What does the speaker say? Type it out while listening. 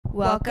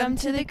Welcome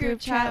to the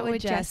group chat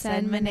with Jess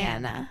and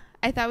Manana.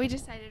 I thought we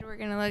decided we're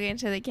going to look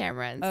into the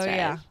camera instead. Oh,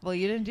 yeah. Well,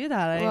 you didn't do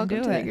that.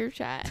 Welcome to the group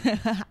chat.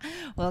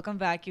 Welcome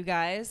back, you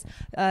guys.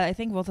 I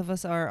think both of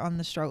us are on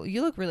the struggle.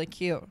 You look really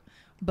cute,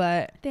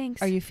 but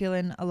thanks. Are you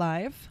feeling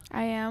alive?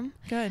 I am.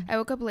 Good. I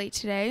woke up late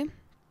today.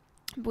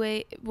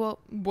 Like, Boy.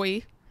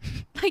 boy.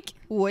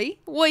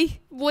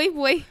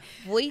 Boy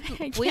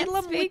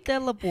la muita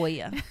la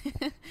boya.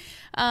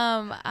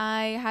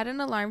 I had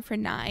an alarm for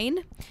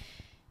 9.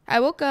 I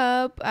woke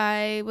up,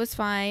 I was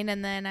fine,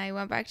 and then I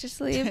went back to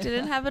sleep.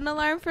 Didn't have an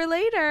alarm for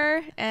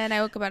later, and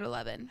I woke up at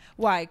 11.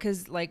 Why?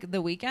 Because, like,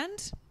 the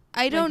weekend?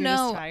 I don't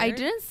know. I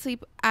didn't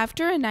sleep.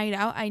 After a night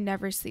out, I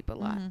never sleep a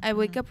lot. I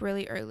wake up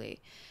really early.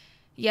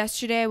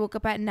 Yesterday, I woke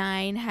up at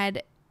 9,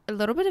 had a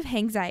little bit of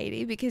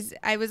hangxiety because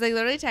I was, like,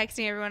 literally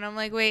texting everyone. I'm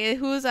like, wait,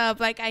 who's up?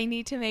 Like, I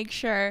need to make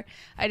sure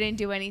I didn't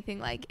do anything,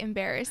 like,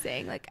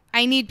 embarrassing. Like,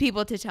 I need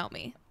people to tell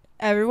me.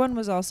 Everyone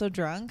was also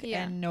drunk,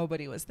 and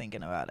nobody was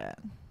thinking about it.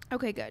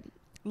 Okay, good.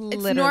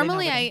 Literally it's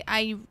normally nobody.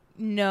 I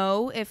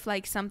know if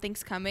like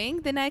something's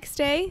coming the next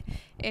day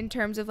in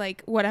terms of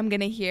like what I'm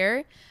gonna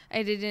hear.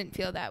 I didn't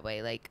feel that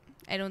way. Like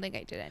I don't think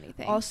I did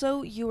anything.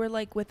 Also, you were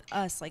like with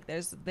us. Like there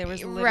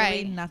was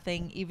literally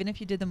nothing. Even if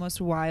you did the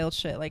most wild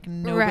shit, like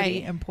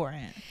nobody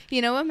important.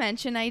 You know what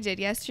mention I did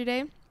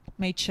yesterday?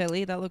 Made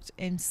chili that looked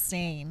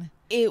insane.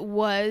 It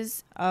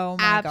was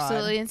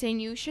absolutely insane.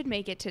 You should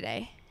make it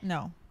today.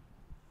 No.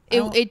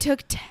 It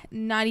took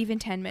not even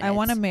 10 minutes. I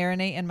want to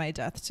marinate in my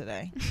death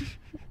today.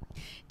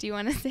 Do you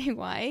want to say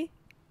why?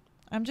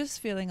 I'm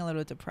just feeling a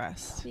little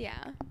depressed.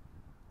 Yeah.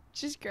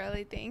 Just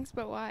girly things,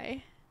 but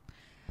why?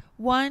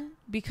 One,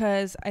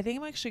 because I think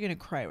I'm actually going to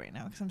cry right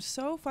now because I'm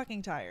so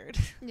fucking tired.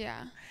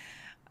 Yeah.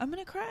 I'm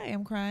going to cry.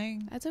 I'm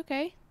crying. That's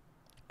okay.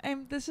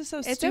 This is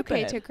so stupid. It's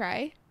okay to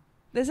cry.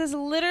 This is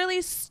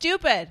literally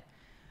stupid.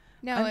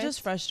 No, I'm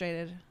just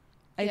frustrated.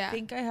 Yeah. I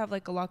think I have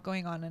like a lot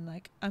going on and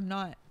like I'm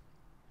not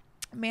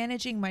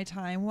managing my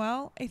time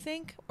well, I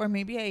think, or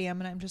maybe I am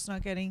and I'm just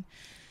not getting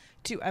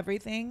to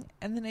everything.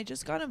 And then I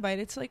just got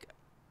invited to like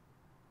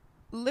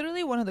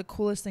literally one of the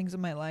coolest things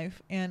in my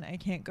life, and I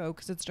can't go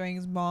because it's during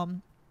his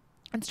mom.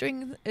 It's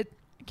during it.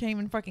 I can't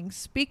even fucking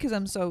speak because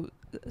I'm so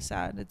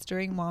sad. It's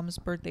during Mom's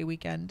birthday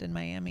weekend in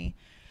Miami,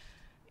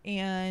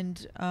 and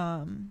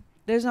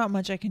there's not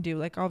much I can do.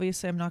 Like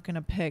obviously I'm not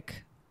gonna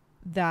pick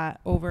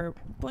that over.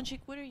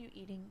 Bonchik, what are you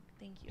eating?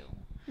 Thank you.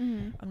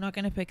 I'm not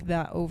gonna pick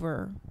that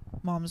over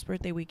Mom's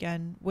birthday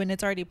weekend when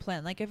it's already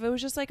planned. Like if it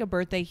was just like a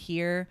birthday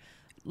here,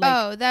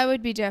 like, that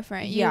would be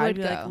different. Yeah, I'd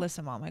be like,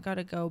 listen, Mom, I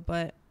gotta go,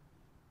 but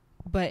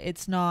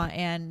it's not.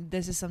 And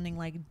this is something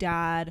like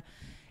Dad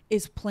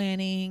is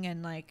planning,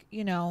 and like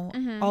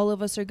all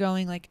of us are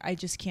going. Like I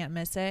just can't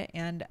miss it.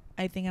 And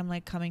I think I'm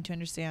like coming to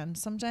understand.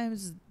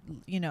 Sometimes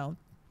you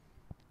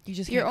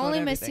just you're only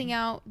missing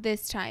out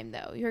this time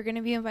though. You're going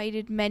to be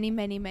invited many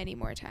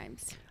more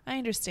times. I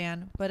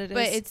understand, but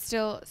it's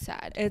still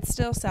sad. It's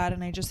still sad,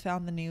 and I just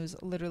found the news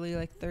literally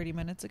like 30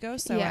 minutes ago.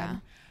 So yeah.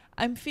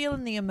 I'm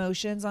feeling the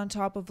emotions on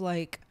top of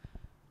like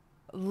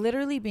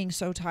literally being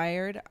so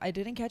tired. I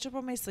didn't catch up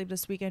on my sleep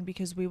this weekend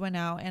because we went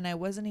out, and I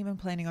wasn't even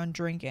planning on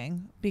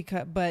drinking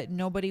but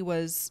nobody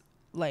was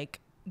like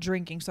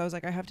drinking. So I was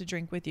like, I have to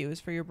drink with you. It's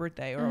for your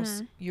birthday, or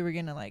else you were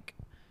going to like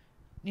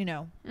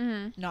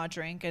not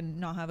drink and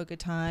not have a good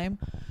time.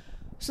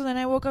 So then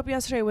I woke up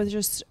yesterday with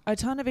just a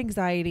ton of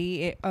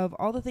anxiety of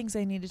all the things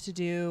I needed to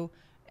do,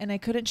 and I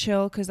couldn't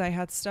chill because I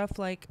had stuff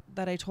like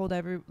that I told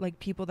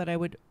people that I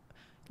would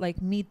like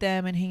meet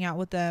them and hang out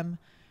with them,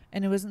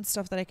 and it wasn't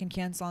stuff that I can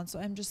cancel on. So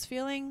I'm just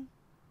feeling,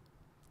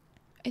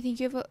 I think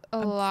you have a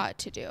lot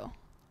to do.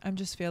 I'm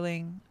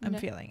feeling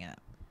it,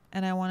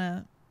 and I want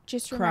to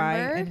just cry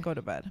and go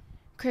to bed.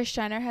 Kris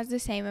Jenner has the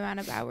same amount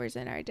of hours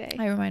in our day.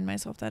 I remind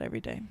myself that every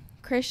day.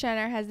 Kris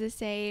Jenner has the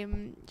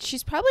same.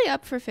 She's probably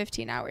up for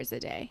 15 hours a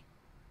day.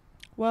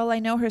 Well, I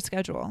know her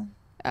schedule.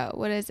 Oh,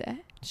 what is it?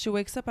 She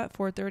wakes up at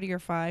 4:30 or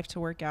 5 to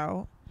work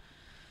out.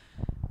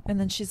 And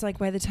then she's like,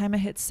 by the time I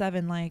hit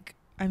 7, like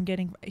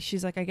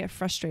she's like, I get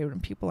frustrated when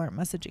people aren't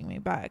messaging me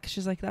back.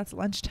 She's like, that's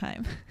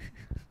lunchtime.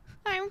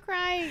 I'm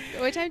crying.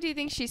 What time do you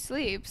think she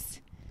sleeps?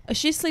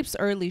 She sleeps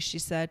early, she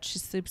said. She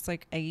sleeps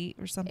like 8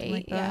 or something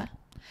like that. Yeah.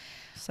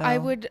 So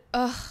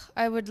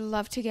I would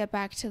love to get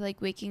back to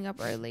like waking up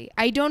early.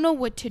 I don't know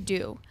what to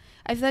do.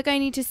 I feel like I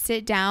need to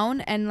sit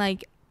down and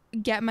like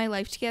get my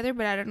life together,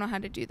 but I don't know how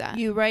to do that.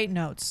 You write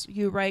notes.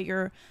 You write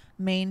your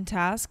main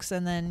tasks,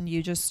 and then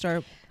you just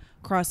start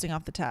crossing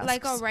off the tasks.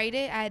 Like I'll write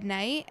it at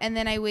night, and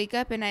then I wake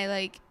up and I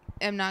like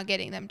am not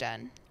getting them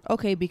done.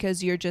 Okay,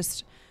 because you're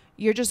just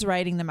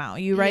writing them out.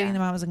 Writing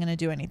them out isn't going to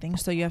do anything,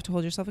 so you have to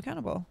hold yourself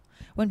accountable.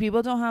 When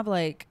people don't have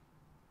like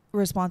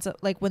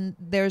like when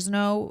there's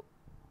no,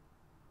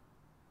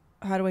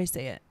 how do I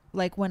say it?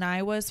 Like when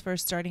I was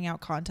first starting out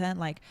content,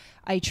 like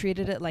I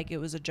treated it like it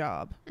was a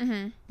job.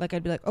 Like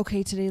I'd be like,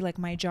 okay, today, like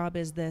my job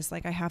is this,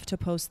 like I have to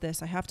post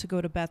this. I have to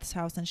go to Beth's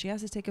house and she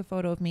has to take a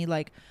photo of me.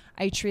 Like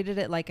I treated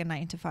it like a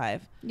 9 to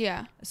 5.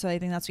 Yeah. So I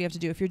think that's what you have to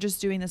do. If you're just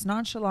doing this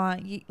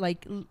nonchalant,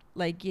 like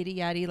yitty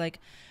yaddy, like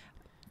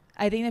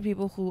I think that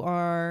people who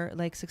are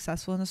like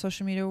successful in the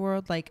social media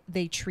world, like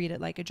they treat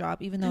it like a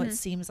job, even though it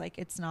seems like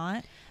it's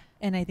not.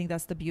 And I think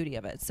that's the beauty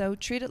of it. So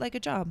treat it like a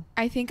job.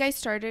 I think I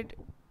started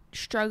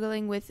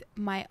struggling with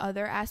my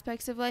other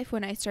aspects of life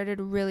when I started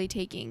really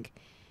taking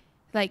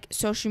like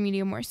social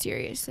media more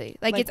seriously.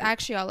 Like it's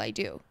actually all I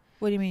do.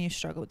 What do you mean you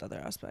struggle with other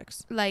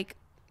aspects? Like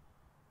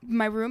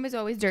my room is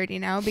always dirty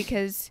now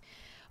because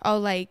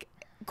I'll like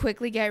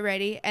quickly get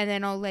ready and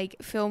then I'll like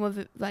film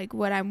of like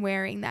what I'm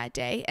wearing that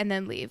day and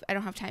then leave. I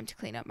don't have time to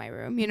clean up my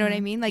room. You know what I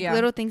mean? Like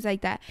little things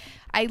like that.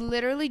 I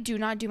literally do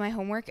not do my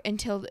homework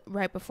until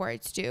right before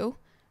it's due.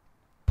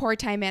 Poor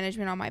time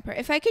management on my part.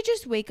 If I could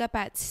just wake up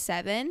at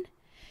 7,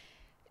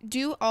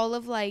 do all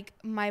of like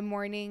my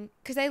morning,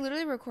 because I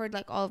literally record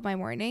like all of my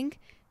morning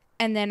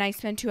and then I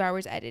spend 2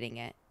 hours editing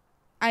it.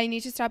 I need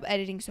to stop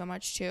editing so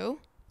much too.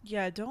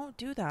 Yeah, don't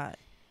do that.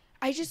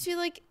 I just feel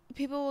like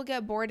people will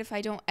get bored if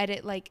I don't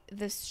edit like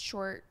the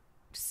short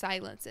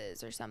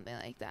silences or something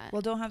like that.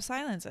 Well, don't have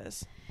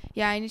silences.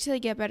 Yeah, I need to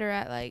like get better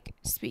at like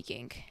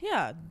speaking.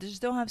 Yeah,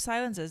 just don't have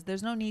silences.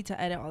 There's no need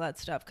to edit all that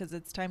stuff because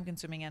it's time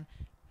consuming and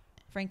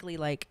frankly,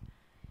 like,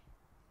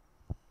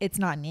 it's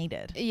not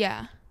needed.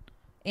 Yeah.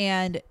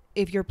 And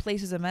if your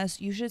place is a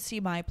mess, you should see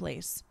my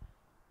place.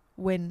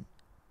 When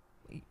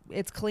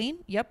it's clean,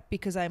 yep,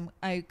 because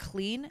I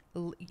clean.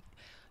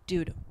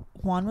 Dude,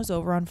 Juan was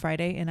over on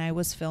Friday and I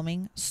was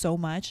filming so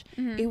much.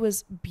 It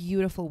was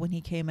beautiful when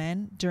he came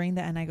in during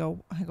the, and I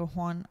go,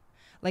 Juan,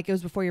 like it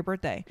was before your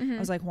birthday. I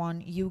was like,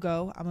 Juan, you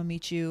go. I'm gonna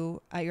meet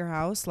you at your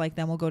house. Like,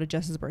 then we'll go to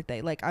Jess's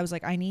birthday. Like, I was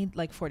like, I need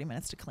like 40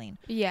 minutes to clean.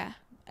 Yeah.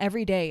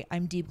 Every day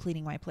I'm deep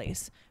cleaning my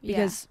place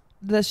because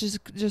that's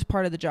just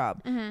part of the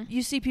job.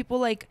 You see people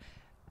like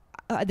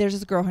there's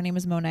this girl, her name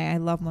is Monet. I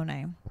love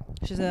Monet.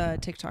 She's a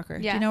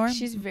TikToker. Yeah, do you know her?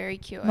 She's very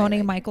cute.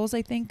 Monet Michaels,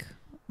 I think.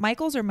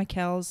 Michaels or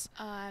Michaels?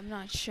 I'm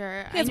not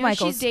sure. I know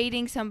Michaels. She's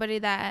dating somebody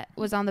that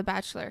was on The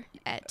Bachelor.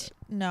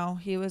 No,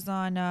 he was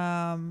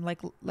on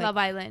like Love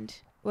Island.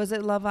 Was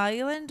it Love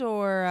Island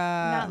or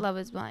not Love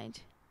Is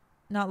Blind?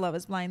 Not Love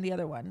Is Blind. The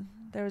other one.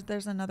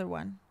 There's another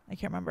one. I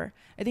can't remember.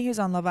 I think he was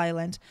on Love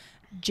Island.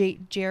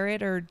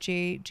 Jared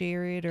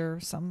or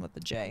some with the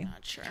J. I'm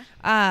not sure.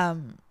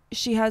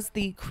 She has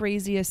the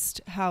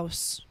craziest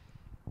house.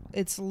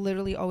 It's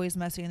literally always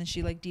messy, and then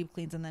she like deep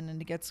cleans, and then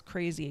it gets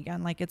crazy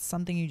again. Like it's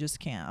something you just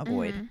can't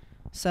avoid.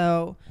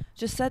 So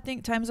just set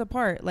times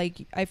apart.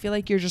 Like I feel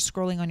like you're just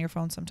scrolling on your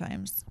phone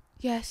sometimes.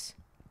 Yes,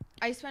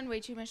 I spend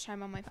way too much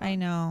time on my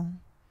phone.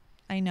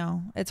 I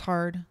know. It's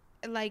hard.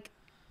 Like,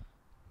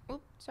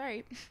 oops,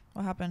 sorry.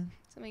 What happened?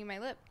 Something in my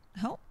lip.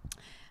 Oh.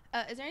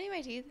 Is there any in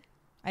my teeth?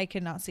 I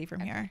cannot see from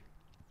here.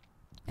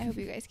 I hope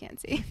you guys can't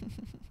see.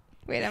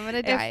 Wait, I'm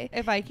gonna die.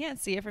 If I can't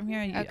see it from here,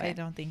 I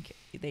don't think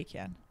they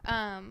can.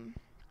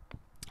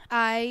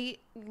 I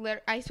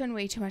spend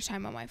way too much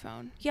time on my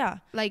phone. Yeah.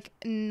 Like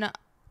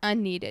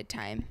unneeded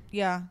time.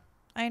 Yeah,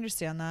 I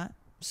understand that.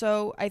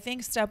 So I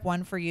think step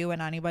 1 for you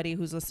and anybody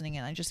who's listening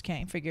and I just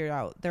can't figure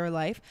out their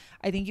life,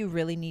 I think you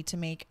really need to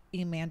make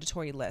a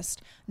mandatory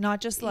list,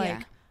 not just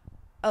like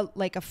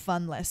a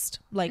fun list,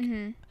 like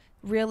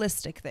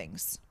realistic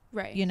things.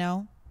 Right. You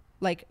know,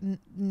 like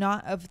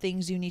not of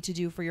things you need to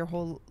do for your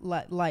whole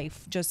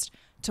life. Just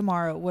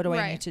tomorrow, what do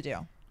I need to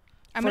do?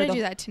 I'm going to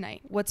do that tonight.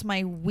 What's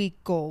my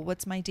week goal?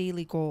 What's my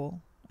daily goal?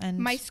 And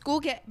my school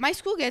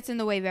gets in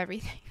the way of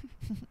everything.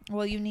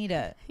 Well, you need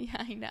it. Yeah,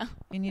 I know.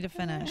 You need to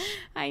finish.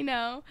 I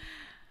know.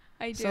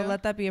 I do. So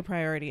let that be a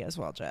priority as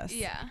well, Jess.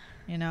 Yeah.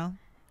 You know?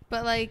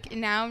 But like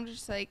now I'm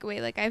just like,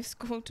 wait, like I have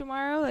school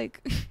tomorrow?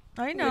 Like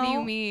I know. What do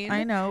you mean?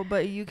 I know,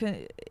 but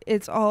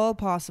it's all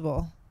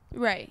possible.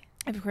 Right.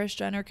 If Kris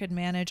Jenner could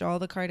manage all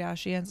the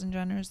Kardashians and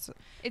Jenners,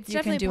 it's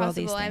definitely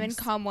possible. I'm in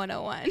Comm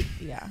 101.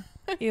 Yeah.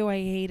 Ew, I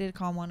hated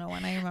Comm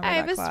 101. I remember I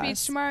have that a class.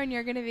 speech tomorrow and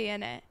you're going to be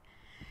in it.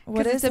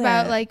 What is it's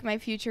about like my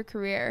future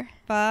career.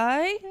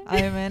 Bye.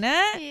 I'm in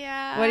it.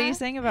 Yeah. What are you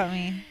saying about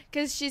me?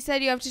 Because she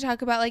said you have to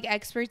talk about like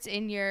experts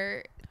in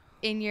your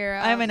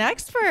I'm an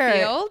expert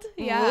field.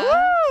 Yeah.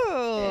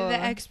 Ooh. The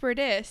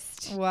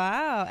expertist.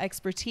 Wow.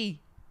 Expertise.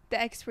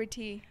 The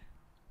expertise.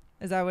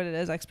 Is that what it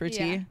is? Expertise.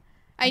 Yeah.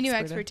 I knew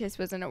expertise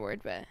wasn't a word,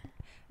 but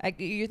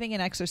you're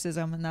thinking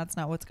exorcism, and that's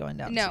not what's going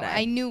down. No, today.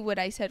 I knew what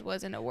I said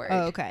wasn't a word.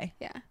 Oh, okay.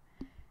 Yeah.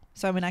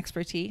 So I'm an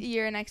expertise.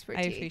 You're an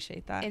expertise. I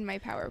appreciate that. In my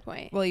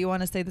PowerPoint. Well, you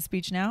want to say the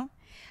speech now?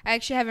 I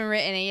actually haven't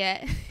written it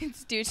yet.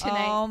 It's due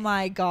tonight. Oh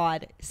my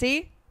God.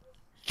 See,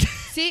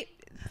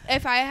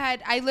 if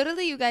I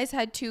literally, you guys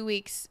had 2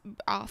 weeks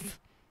off.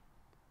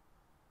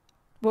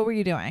 What were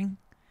you doing?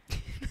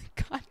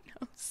 God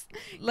knows.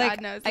 Like,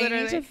 God knows.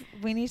 Literally.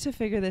 We need to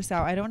figure this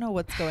out. I don't know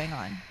what's going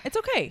on. It's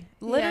okay.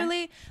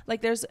 Literally,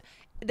 like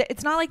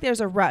it's not like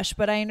there's a rush,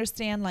 but I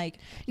understand like.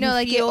 No,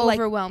 like it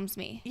overwhelms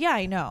me. Yeah,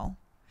 I know.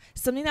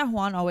 Something that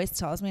Juan always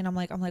tells me, and I'm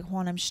like,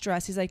 Juan, I'm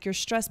stressed. He's like, you're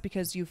stressed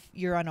because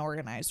you're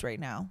unorganized right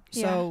now.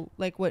 So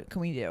like, what can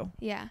we do?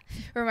 Yeah.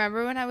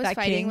 Remember when I was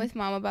fighting with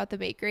Mom about the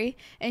bakery,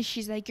 and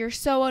she's like, you're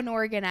so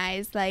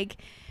unorganized, like,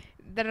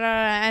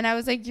 and I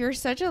was like, you're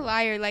such a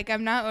liar. Like,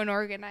 I'm not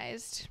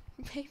unorganized.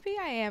 Maybe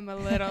I am a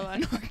little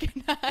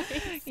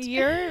unorganized.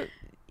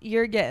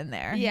 you're getting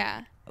there.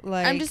 Yeah.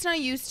 Like, I'm just not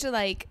used to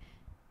like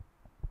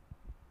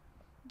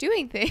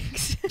doing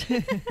things.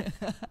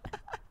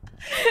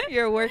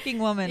 You're a working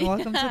woman.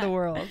 Welcome to the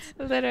world.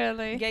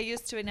 Literally. Get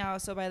used to it now.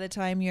 So by the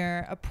time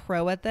you're a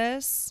pro at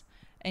this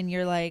and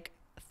you're like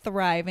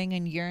thriving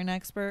and you're an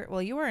expert,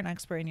 well, you are an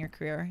expert in your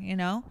career, you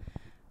know,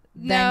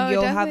 then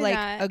you'll have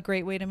like a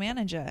great way to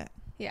manage it.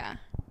 Yeah.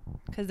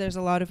 Because there's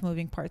a lot of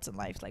moving parts in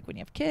life, like when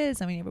you have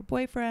kids and when you have a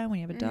boyfriend, when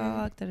you have a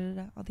dog,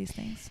 all these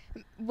things.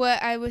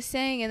 What I was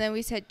saying, and then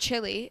we said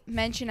chili.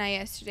 Mention I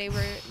yesterday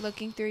were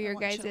looking through your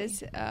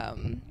guys'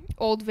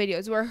 old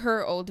videos, were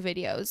her old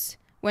videos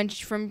when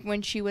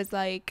she was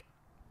like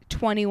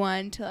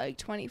 21 to like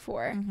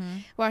 24.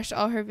 Watched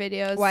all her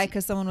videos. Why?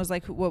 Because someone was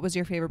like, what was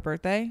your favorite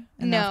birthday?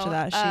 And after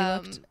that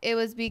she looked. It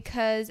was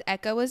because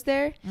Eka was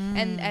there,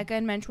 and Eka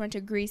and Mensch went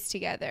to Greece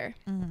together,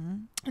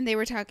 and they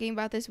were talking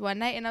about this one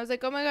night, and I was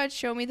like, oh my god,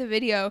 show me the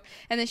video.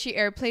 And then she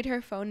airplayed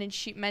her phone, and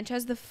Mensch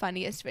has the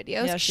funniest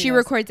videos. Yeah, she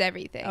records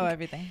everything.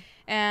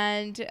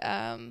 And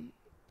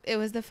it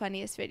was the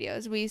funniest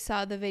videos. We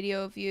saw the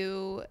video of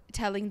you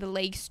telling the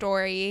lake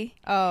story.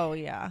 Oh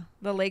yeah,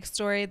 the lake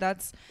story.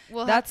 That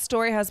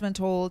story has been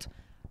told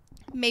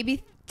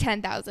maybe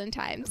 10,000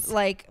 times,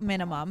 like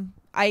minimum.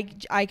 I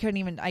can't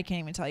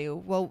even tell you.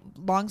 Well,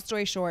 long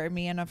story short,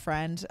 me and a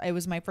friend, it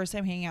was my first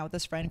time hanging out with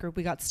this friend group.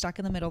 We got stuck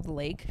in the middle of the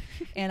lake,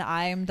 and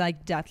I'm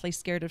like deathly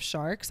scared of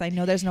sharks. I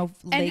know there's no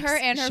lakes.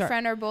 And her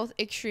friend are both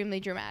extremely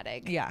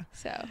dramatic. Yeah.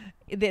 So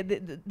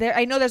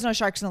I know there's no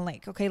sharks in the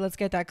lake. Okay, let's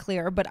get that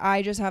clear. But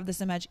I just have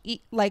this image,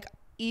 like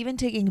even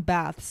taking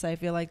baths, I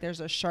feel like there's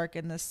a shark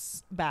in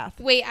this bath.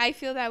 Wait, I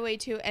feel that way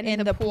too. And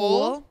in the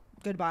pool,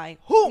 goodbye.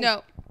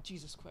 No.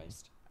 Jesus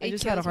Christ. I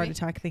just had a heart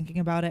attack thinking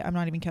about it. I'm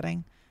not even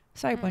kidding.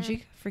 Sorry,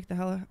 Bunchik. Freaked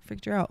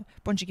you out.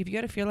 Bunchik, if you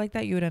had a fear like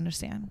that, you would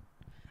understand.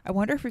 I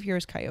wonder if her fear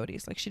is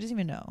coyotes. Like, she doesn't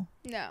even know.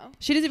 No.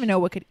 She doesn't even know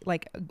what could,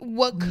 like,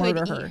 what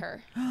murder could eat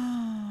her.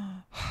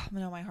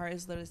 No, my heart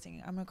is literally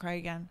singing. I'm going to cry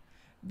again.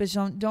 Bitch,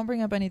 don't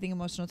bring up anything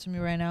emotional to me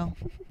right now.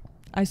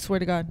 I swear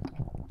to God.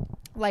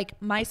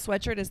 Like, my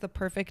sweatshirt is the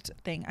perfect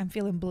thing. I'm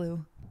feeling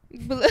blue.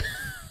 Blue.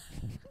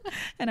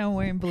 And I'm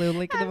wearing blue.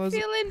 Like, I'm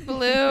feeling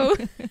blue.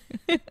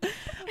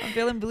 I'm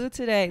feeling blue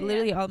today. Yeah.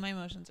 Literally, all my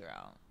emotions are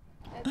out.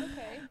 That's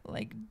okay.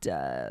 Like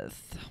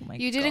death. Oh my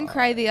God. You didn't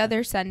cry the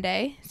other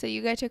Sunday, so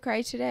you got to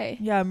cry today.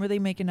 Yeah, I'm really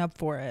making up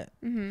for it.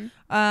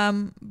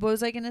 What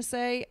was I gonna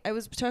say? I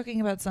was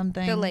talking about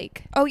something. The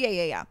lake. Oh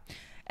yeah.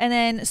 And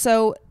then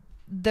so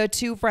the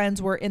two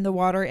friends were in the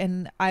water,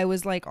 and I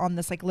was like on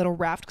this like little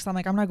raft because I'm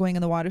like, I'm not going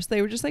in the water, so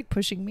they were just like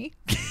pushing me.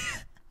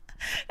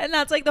 And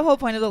that's like the whole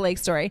point of the lake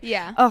story.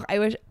 Yeah. Oh,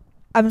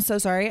 I'm so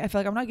sorry. I feel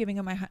like I'm not giving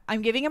it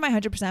I'm giving it my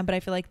 100%, but I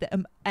feel like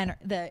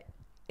the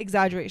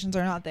exaggerations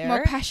are not there.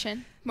 More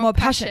passion,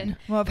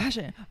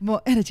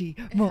 more energy.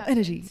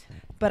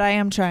 But I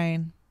am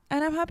trying,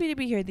 and I'm happy to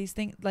be here. These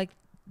things, like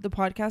the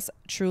podcast,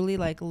 truly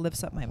like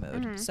lifts up my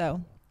mood.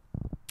 So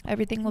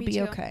everything will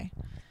be okay.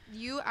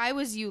 I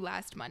was you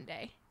last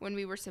Monday when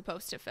we were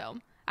supposed to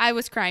film. I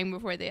was crying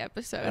before the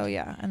episode. Oh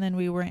yeah, and then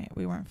we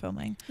weren't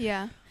filming.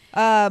 Yeah.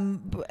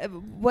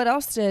 What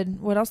else did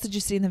you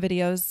see in the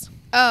videos?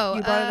 Oh,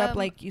 you brought it up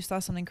like you saw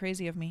something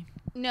crazy of me.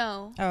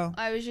 No. Oh.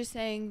 I was just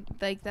saying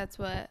like that's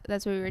what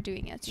we were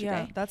doing yesterday.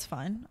 Yeah, that's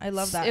fun. I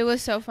love that. It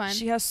was so fun.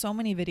 She has so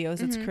many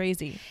videos. It's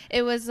crazy.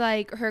 It was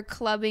like her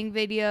clubbing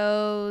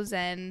videos,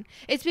 and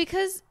it's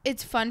because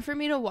it's fun for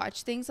me to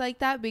watch things like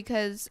that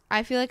because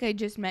I feel like I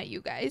just met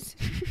you guys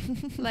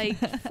like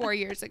 4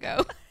 years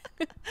ago.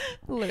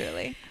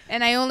 Literally.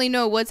 And I only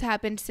know what's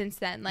happened since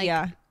then. Like,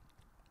 yeah.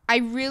 I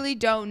really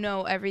don't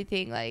know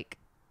everything like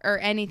or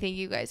anything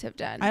you guys have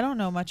done. I don't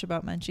know much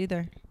about Mensch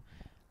either.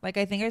 Like,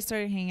 I think I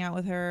started hanging out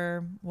with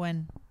her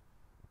when,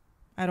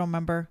 I don't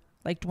remember,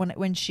 like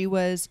when she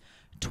was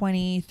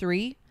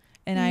 23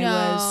 and I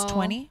was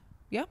 20.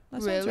 Yeah,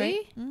 that sounds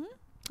right.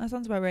 That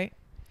sounds about right.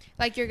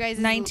 Like your guys'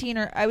 19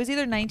 or I was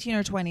either 19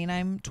 or 20 and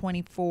I'm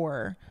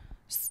 24.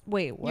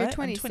 Wait, what? You're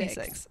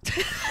 26.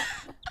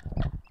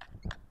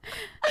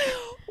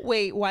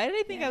 Wait, why did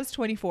I think I was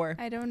 24?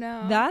 I don't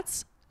know.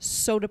 That's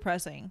so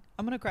depressing.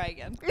 I'm going to cry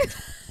again.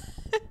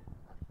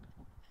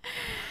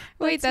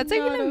 Wait, that's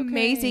like an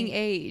amazing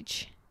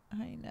age.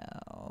 I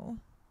know.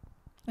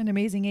 An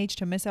amazing age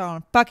to miss out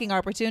on fucking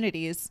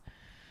opportunities.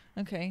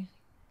 Okay.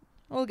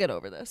 We'll get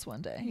over this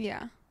one day.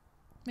 Yeah.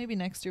 Maybe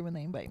next year when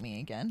they invite me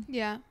again.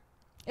 Yeah.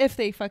 If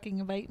they fucking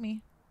invite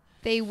me.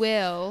 They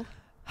will.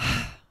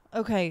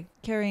 Okay,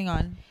 carrying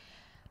on.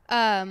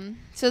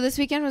 So this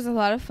weekend was a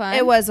lot of fun.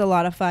 It was a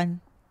lot of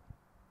fun.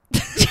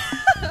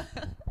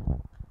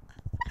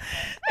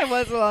 It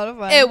was a lot of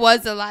fun. It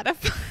was a lot of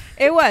fun.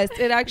 It was.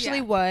 It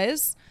actually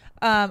was.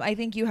 I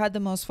think you had the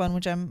most fun,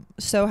 which I'm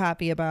so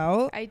happy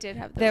about. I did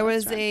have the most fun. There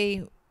was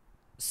a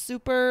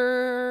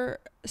super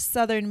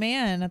southern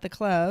man at the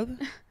club.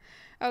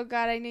 Oh,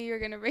 God, I knew you were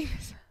going to bring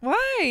this up.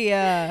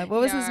 Why?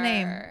 What was his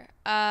name?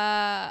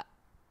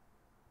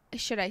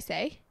 Should I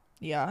say?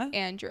 Yeah.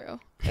 Andrew.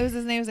 His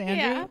name was Andrew?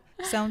 Yeah.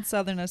 Sounds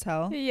southern as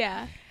hell.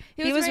 Yeah.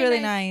 He was really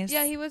nice.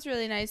 Yeah, he was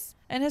really nice.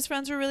 And his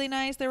friends were really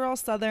nice. They were all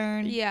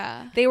Southern.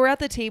 Yeah. They were at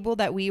the table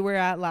that we were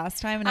at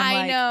last time. And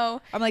I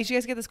know. I'm like, did you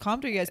guys get this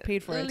comped or you guys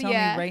paid for it? Tell me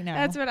right now.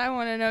 That's what I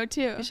want to know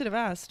too. You should have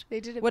asked. They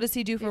did. What does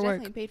he do for work?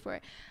 Definitely paid for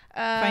it.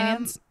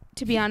 Finance?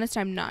 To be honest,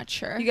 I'm not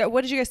sure.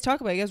 What did you guys talk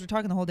about? You guys were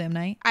talking the whole damn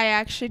night. I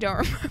actually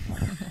don't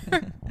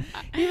remember.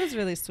 He was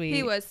really sweet.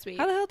 He was sweet.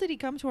 How the hell did he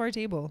come to our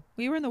table?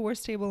 We were in the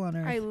worst table on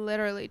earth. I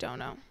literally don't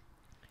know.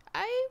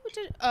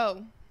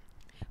 Oh,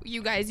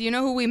 you guys, you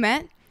know who we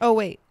met? Oh,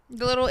 wait.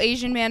 The little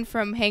Asian man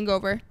from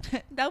Hangover.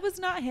 That was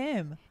not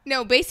him.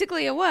 No,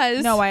 basically it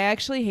was. No, I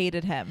actually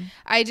hated him.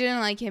 I didn't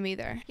like him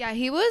either. Yeah,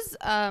 he was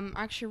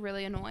actually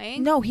really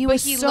annoying. No, he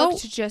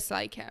looked just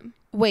like him.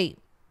 Wait.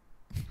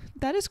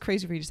 That is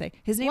crazy for you to say.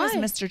 His name is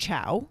Mr.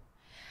 Chow.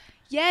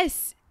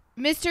 Yes,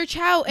 Mr.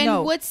 Chow.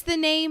 And what's the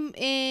name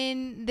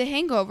in The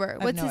Hangover?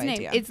 What's his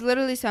name? It's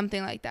literally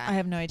something like that. I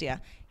have no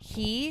idea.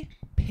 He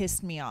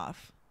pissed me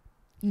off.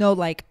 No,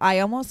 like, I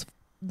almost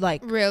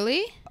got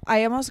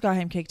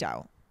him kicked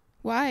out.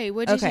 Why?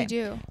 What did he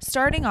do?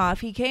 Starting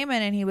off, he came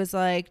in and he was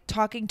like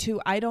talking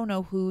to I don't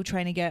know who,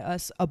 trying to get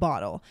us a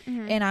bottle.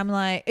 And I'm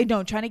like,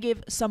 no, trying to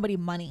give somebody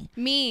money.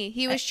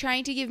 He was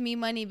trying to give me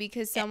money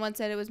because someone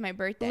said it was my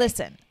birthday.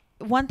 Listen,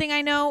 one thing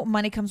I know,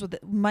 money comes with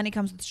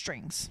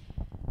strings.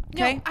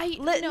 Okay?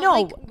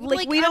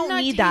 We don't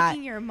need that.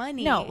 Your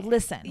money. No,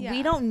 listen,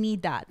 we don't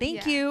need that.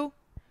 Thank you.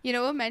 You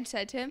know what Mensch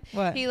said to him?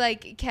 What? He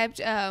like kept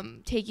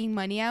taking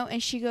money out,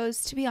 and she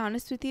goes, "To be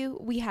honest with you,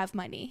 we have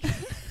money."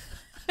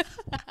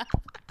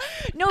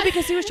 No,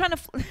 because he was trying to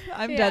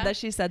I'm dead that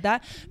she said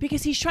that,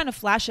 because he's trying to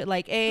flash it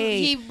like,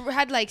 hey, he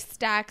had like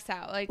stacks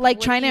out,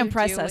 like trying to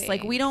impress us.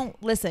 Like, we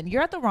don't listen,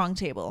 you're at the wrong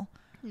table.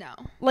 No,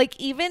 like,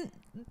 even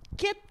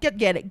get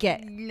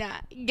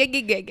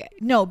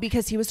no,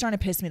 because he was trying to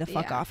piss me the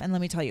fuck off, and let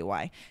me tell you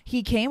why.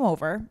 He came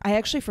over. I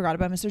actually forgot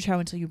about Mr. Chow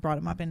until you brought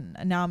him up, and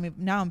now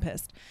I'm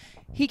pissed.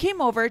 He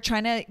came over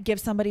trying to give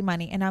somebody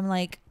money, and I'm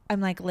like,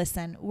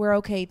 listen, we're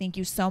okay. Thank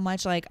you so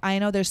much. Like, I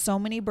know there's so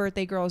many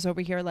birthday girls over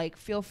here. Like,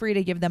 feel free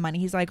to give them money.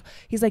 He's like,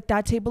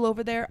 that table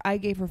over there, I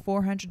gave her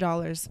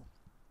 $400.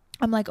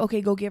 I'm like, okay,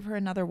 go give her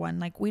another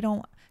one. Like, we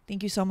don't,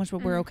 thank you so much,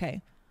 but we're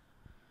okay.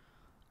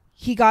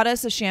 He got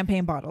us a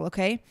champagne bottle,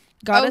 okay?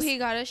 He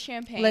got us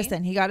champagne.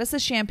 Listen, he got us a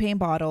champagne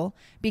bottle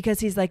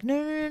because he's like,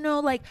 no.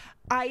 Like,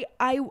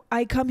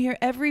 I come here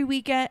every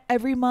weekend,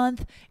 every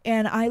month,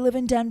 and I live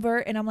in Denver.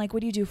 And I'm like, what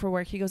do you do for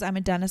work? He goes, I'm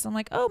a dentist. I'm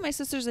like, oh, my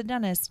sister's a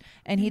dentist.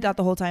 And he thought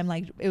the whole time,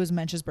 like, it was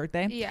Mensch's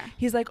birthday. Yeah.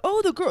 He's like,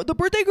 oh, the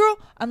birthday girl?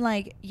 I'm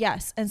like,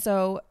 yes. And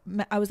so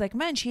I was like,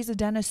 Mensch, he's a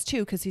dentist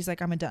too, because he's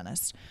like, I'm a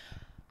dentist.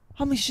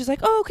 She's like,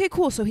 oh, okay,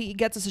 cool. So he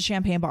gets us a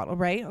champagne bottle,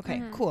 right?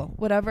 Okay, cool,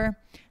 whatever.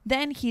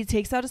 Then he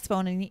takes out his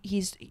phone and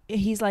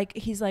he's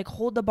like,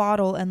 hold the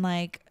bottle, and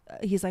like,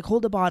 he's like,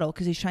 hold the bottle,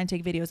 because he's trying to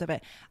take videos of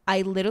it.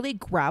 I literally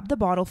grabbed the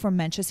bottle from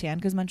Mensch's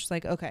hand, because Mensch was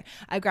like, okay.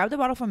 I grabbed the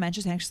bottle from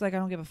Mensch's hand. She's like, I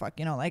don't give a fuck,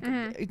 like,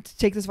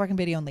 take this fucking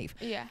video and leave.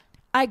 Yeah.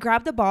 I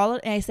grabbed the bottle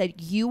and I said,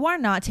 you are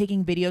not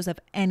taking videos of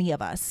any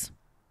of us.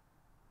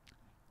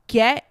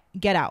 Get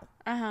out.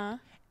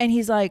 And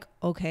he's like,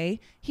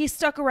 okay. He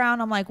stuck around.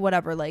 I'm like,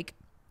 whatever. Like,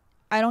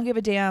 I don't give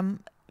a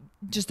damn.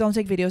 Just don't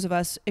take videos of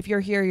us. If you're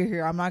here, you're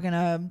here. I'm not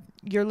gonna.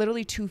 You're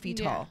literally 2 feet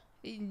tall.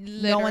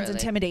 Literally. No one's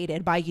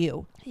intimidated by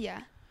you.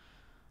 Yeah.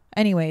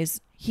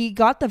 Anyways, he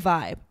got the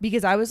vibe,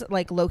 because I was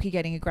like low-key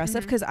getting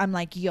aggressive, because I'm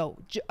like, yo,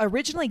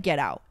 originally get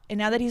out. And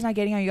now that he's not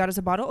getting out, you got us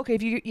a bottle. Okay,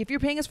 if you're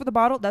paying us for the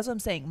bottle, that's what I'm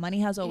saying. Money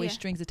has always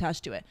strings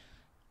attached to it.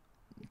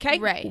 Okay?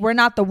 Right. We're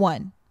not the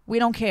one. We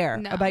don't care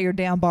about your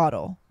damn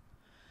bottle.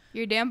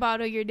 Your damn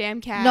bottle, your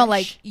damn cash. No,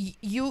 like,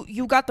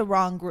 you got the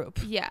wrong group.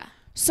 Yeah.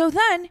 So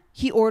then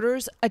he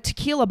orders a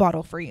tequila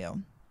bottle for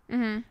you.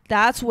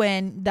 That's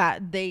when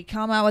they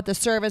come out with the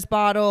service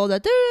bottle.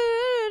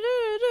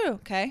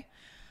 Okay.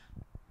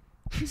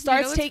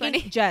 Starts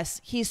taking Jess.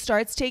 He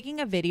starts taking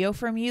a video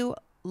from you,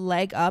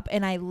 leg up,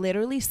 and I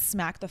literally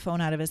smacked the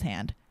phone out of his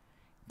hand.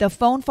 The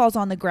phone falls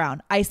on the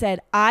ground. I said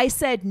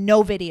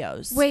no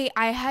videos. Wait,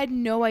 I had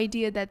no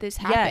idea that this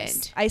happened.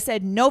 Yes, I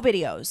said no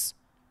videos.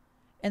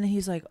 And then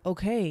he's like,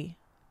 okay.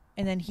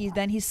 And then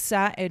he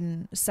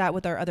sat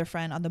with our other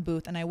friend on the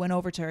booth, and I went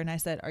over to her and I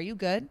said, are you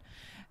good?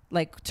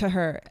 Like, to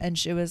her. And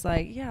she was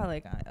like, yeah,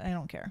 like, I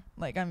don't care.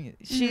 Like,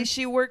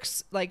 she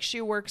works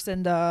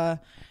in the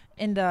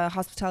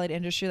hospitality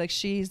industry. Like,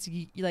 she's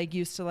like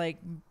used to like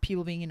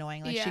people being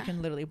annoying. Like, she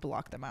can literally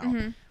block them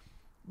out.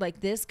 Like,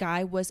 this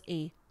guy was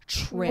a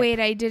trip. Wait,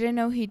 I didn't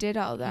know he did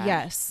all that.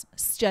 Yes.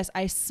 Just,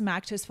 I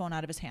smacked his phone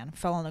out of his hand,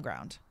 fell on the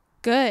ground.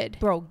 Good.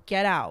 Bro,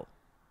 get out.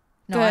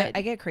 No,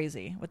 I get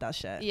crazy with that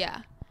shit.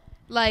 Yeah.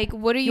 Like,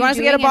 what are you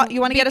doing?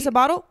 You want to get us a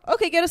bottle?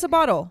 Okay, get us a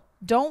bottle.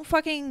 Don't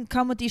fucking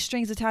come with these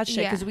strings attached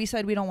shit, because we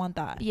said we don't want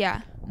that.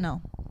 Yeah.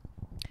 No.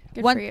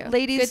 Good for you.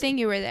 Ladies, good thing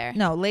you were there.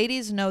 No,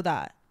 ladies know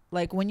that.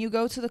 Like, when you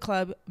go to the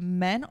club,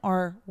 men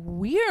are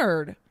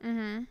weird.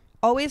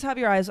 Always have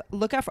your eyes.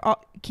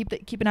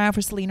 Keep an eye out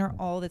for Selena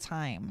all the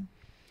time.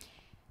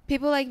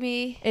 People like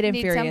me it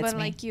need someone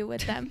me. like you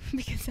with them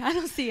because I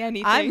don't see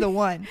anything. I'm the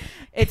one.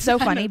 It's so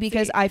funny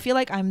because I feel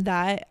like I'm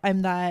that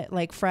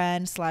like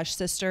friend /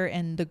 sister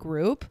in the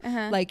group.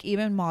 Like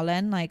even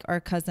Malin, like our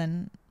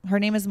cousin, her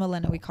name is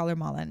Melina. We call her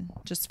Malin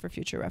just for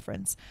future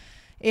reference.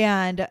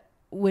 And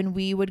when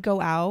we would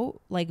go out,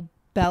 like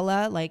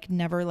Bella, like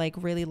never like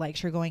really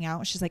likes her going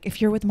out. She's like,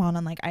 if you're with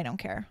Malin, like I don't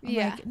care. I'm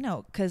like,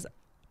 no, because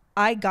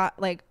I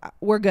got like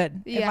we're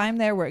good. If I'm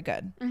there, we're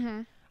good.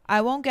 I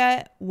won't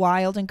get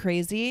wild and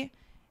crazy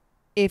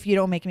if you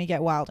don't make me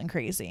get wild and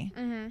crazy.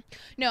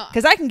 No,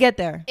 because I can get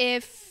there.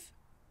 If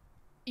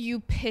you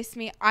piss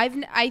me, I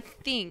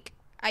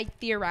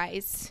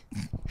theorize.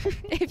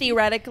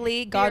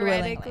 Theoretically, God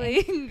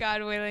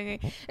willing.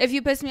 If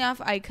you piss me off,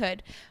 I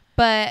could.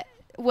 But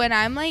when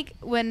I'm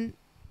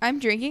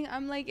drinking,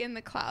 I'm like in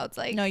the clouds.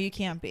 Like no, you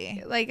can't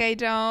be. Like I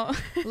don't.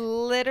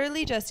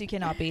 Literally, Jess, you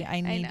cannot be.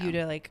 I need you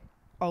to like.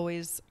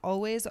 Always.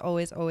 Well,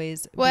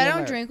 I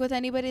don't drink with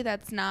anybody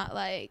that's not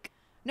like.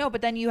 No,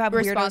 but then you have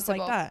weirdos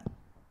like that.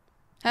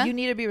 Huh? You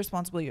need to be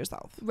responsible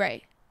yourself.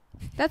 Right.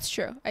 That's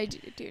true. I do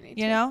need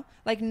to. You know?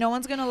 Like no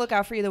one's going to look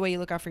out for you the way you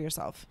look out for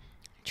yourself.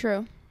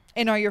 True.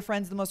 And are your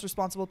friends the most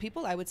responsible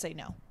people? I would say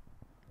no.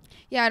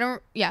 Yeah, I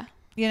don't. Yeah.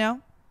 You know?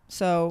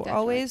 So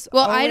definitely. Always.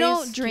 I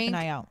don't drink keep an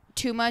eye out.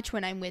 Too much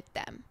when I'm with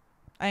them.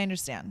 I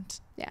understand.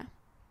 Yeah.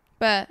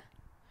 But.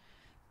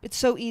 It's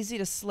so easy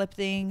to slip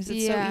things.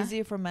 It's so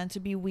easy for men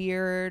to be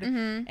weird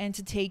and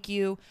to take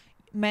you.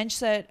 Mensch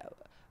said,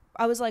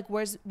 I was like,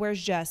 where's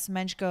Jess?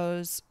 Mensch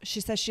goes,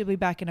 she says she'll be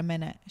back in a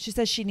minute. She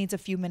says she needs a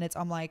few minutes.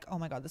 I'm like, oh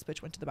my God, this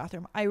bitch went to the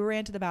bathroom. I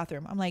ran to the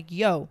bathroom. I'm like,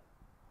 yo,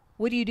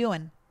 what are you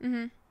doing?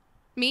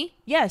 Me?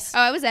 Yes.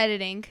 Oh, I was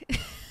editing.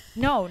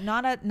 No,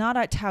 not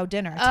at Chow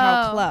dinner,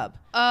 Chow club.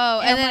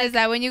 Oh, and then like, is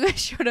that when you guys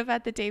showed up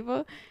at the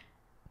table?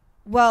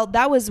 Well,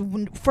 that was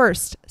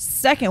first.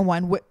 Second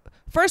one,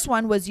 first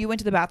one was you went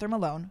to the bathroom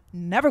alone.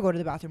 Never go to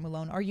the bathroom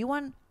alone. Are you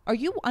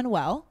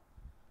unwell?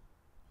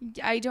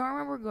 I don't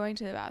remember going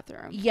to the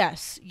bathroom.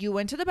 Yes, you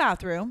went to the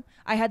bathroom.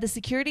 I had the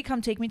security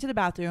come take me to the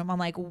bathroom. I'm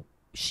like,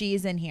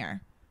 she's in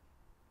here.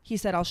 He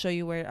said, I'll show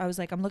you where. I was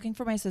like, I'm looking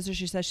for my sister.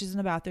 She says she's in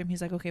the bathroom.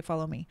 He's like, okay,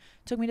 follow me.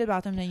 Took me to the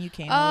bathroom. Then you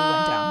came and we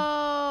went down.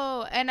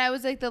 Oh, and I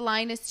was like, the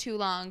line is too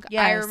long.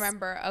 Yes. I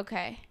remember.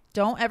 Okay.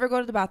 Don't ever go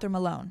to the bathroom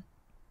alone.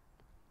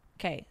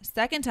 Okay.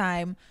 Second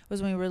time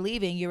was when we were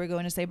leaving. You were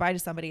going to say bye to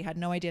somebody. Had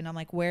no idea. And I'm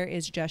like, where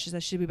is Jess? She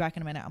said she'll be back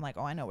in a minute. I'm like,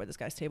 oh, I know where this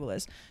guy's table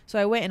is. So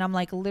I went and I'm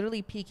like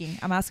literally peeking.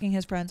 I'm asking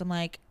his friends. I'm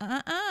like,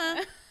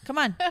 come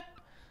on.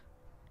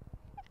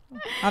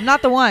 I'm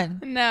not the one.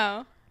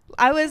 No.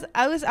 I was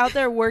out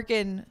there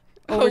working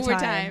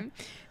overtime.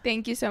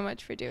 Thank you so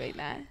much for doing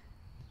that.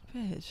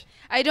 Bitch.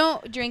 I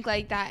don't drink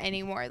like that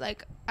anymore.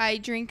 Like I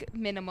drink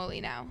minimally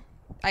now.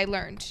 I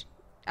learned.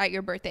 At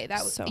your birthday.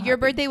 That was so your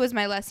birthday was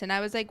my lesson.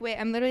 I was like, wait,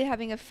 I'm literally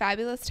having a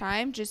fabulous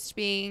time just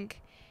being.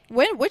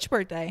 Which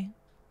birthday?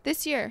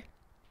 This year.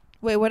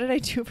 Wait, what did I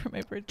do for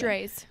my birthday?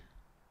 Dre's.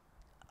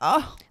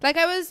 Oh. Like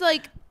I was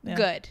like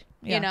good.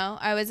 Yeah. You know?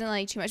 I wasn't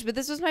like too much. But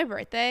this was my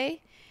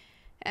birthday.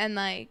 And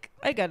like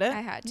I get it.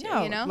 I had to,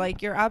 no, you know?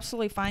 Like you're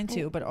absolutely fine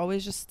to, but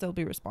always just still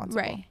be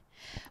responsible. Right.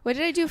 What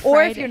did I do Friday?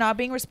 Or if you're not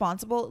being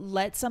responsible,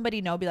 let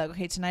somebody know. Be like,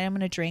 okay, tonight I'm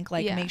going to drink.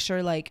 Like make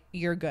sure like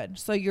you're good.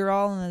 So you're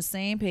all on the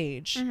same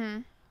page.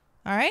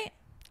 All right.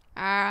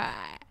 All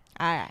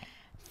right.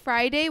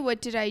 Friday,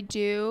 what did I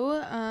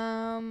do?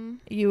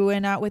 You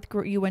went out with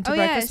you went to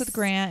breakfast with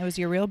Grant. It was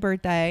your real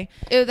birthday.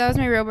 That was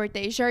my real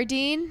birthday.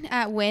 Jardine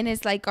at Wynn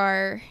is like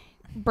our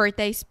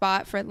birthday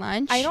spot for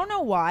lunch. I don't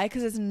know why,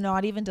 because it's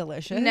not even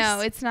delicious. No,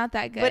 it's not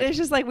that good. But it's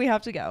just like we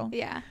have to go.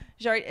 Yeah.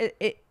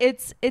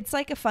 It's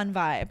like a fun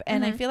vibe,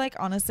 and I feel like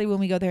honestly when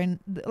we go there and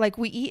like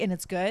we eat and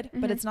it's good,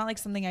 but it's not like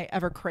something I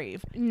ever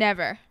crave.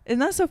 Never. Isn't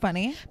that so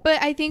funny?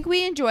 But I think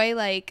we enjoy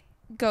like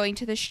going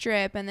to the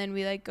strip, and then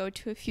we like go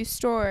to a few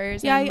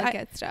stores and look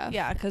at stuff.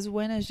 Yeah, because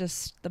Wynn is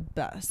just the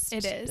best.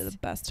 It is the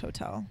best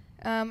hotel.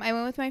 I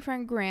went with my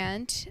friend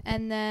Grant,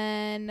 and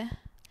then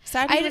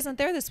sadly he wasn't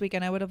there this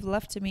weekend. I would have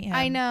loved to meet him.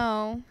 I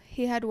know,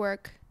 he had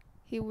work.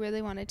 He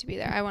really wanted to be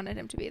there. I wanted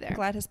him to be there. I'm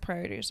glad his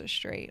priorities are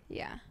straight.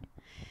 Yeah.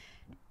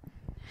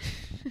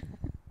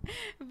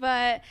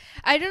 But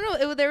I don't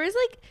know, there was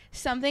like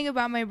something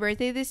about my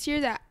birthday this year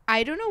that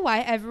I don't know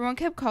why everyone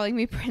kept calling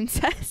me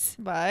princess.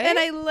 But and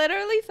I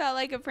literally felt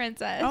like a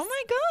princess. Oh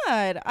my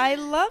God, I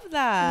love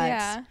that.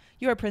 Yeah,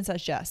 you are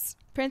Princess Jess.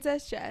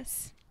 Princess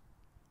Jess.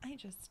 I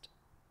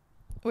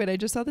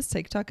just saw this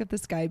TikTok of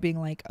this guy being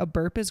like, a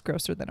burp is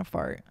grosser than a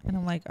fart, and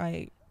I'm like,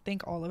 I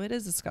think all of it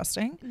is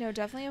disgusting. No,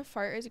 definitely a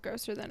fart is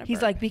grosser than a burp.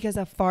 He's like, because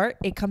a fart,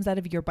 it comes out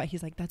of your butt.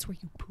 He's like, that's where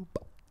you poop.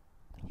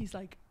 He's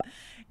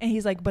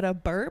like, but a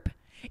burp,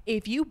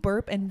 if you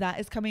burp and that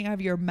is coming out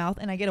of your mouth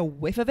and I get a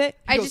whiff of it,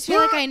 I just feel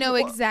like I know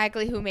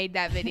exactly who made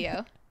that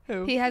video.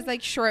 Who? He has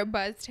like short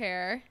buzzed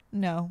hair.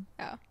 No.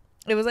 Oh.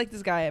 It was like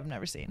this guy I've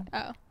never seen.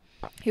 Oh.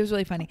 He was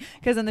really funny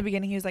because in the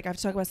beginning he was like, I have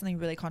to talk about something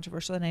really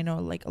controversial, and I know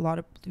like a lot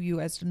of you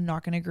guys are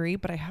not going to agree,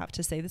 but I have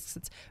to say this.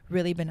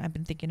 I've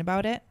been thinking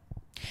about it.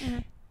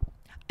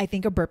 I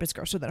think a burp is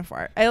grosser than a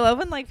fart. I love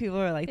when like people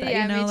are like that.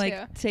 Yeah, you know, me like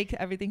too. take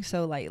everything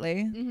so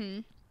lightly. Mm-hmm.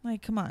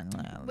 Like, come on.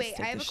 Wait,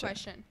 I have a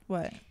question.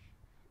 What?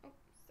 Oh,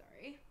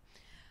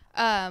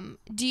 sorry.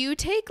 Do you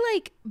take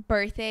like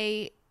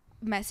birthday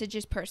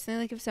messages personally?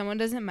 Like if someone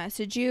doesn't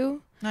message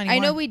you, I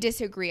know we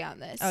disagree on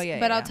this. Oh yeah,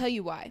 but yeah, I'll tell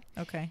you why.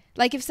 Okay.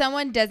 Like if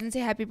someone doesn't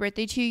say happy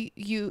birthday to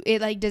you, it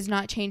like does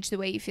not change the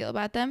way you feel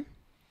about them.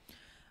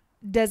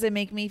 Does it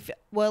make me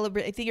well?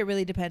 I think it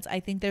really depends. I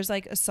think there's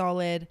like a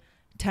solid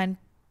 10.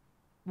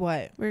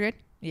 What? We're good.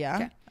 Yeah.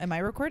 Okay. Am I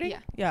recording? Yeah.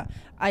 Yeah.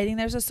 I think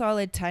there's a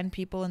solid 10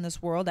 people in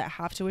this world that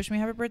have to wish me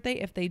happy birthday.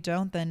 If they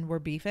don't, then we're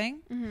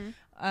beefing.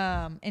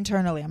 Mm-hmm.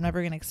 Internally, I'm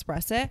never gonna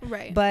express it.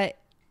 Right. But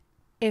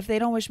if they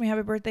don't wish me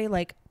happy birthday,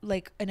 like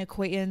an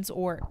acquaintance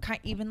or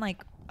even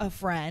like a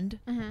friend,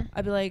 mm-hmm.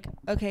 I'd be like,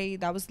 okay,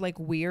 that was like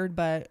weird,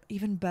 but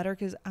even better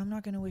because I'm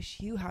not gonna wish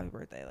you happy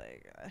birthday.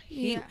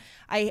 Like,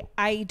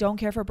 I don't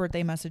care for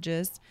birthday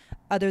messages,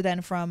 other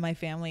than from my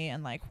family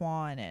and like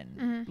Juan and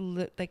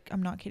mm-hmm. Like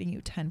I'm not kidding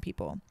you, 10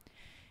 people.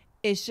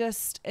 It's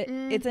just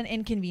it's an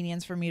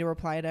inconvenience for me to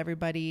reply to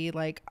everybody.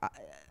 Like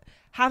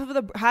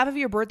half of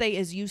your birthday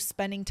is you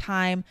spending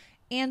time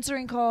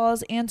answering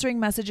calls, answering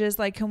messages.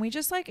 Like, can we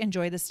just like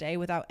enjoy this day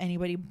without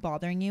anybody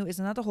bothering you?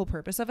 Isn't that the whole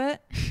purpose of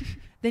it?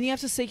 Then you have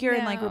to sit here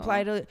and like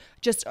reply to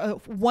just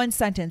one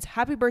sentence,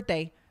 happy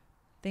birthday,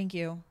 thank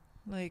you.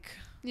 Like,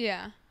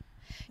 yeah,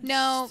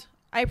 no,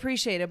 I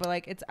appreciate it, but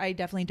like I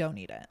definitely don't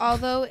need it.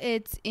 Although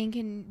it's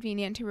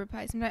inconvenient to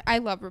reply sometimes, I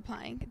love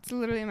replying. It's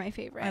literally my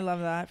favorite. I love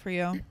that for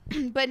you.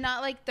 But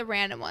not like the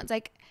random ones,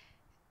 like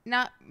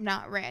not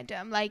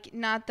random, like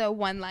not the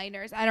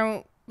one-liners. I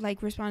don't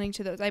like responding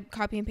to those. I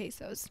copy and paste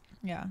those.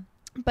 Yeah.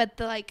 But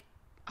the like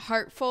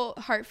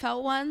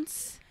heartfelt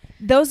ones,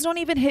 those don't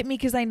even hit me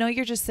because I know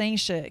you're just saying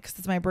shit because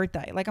it's my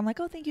birthday. Like I'm like,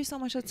 oh, thank you so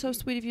much. That's so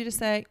sweet of you to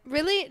say.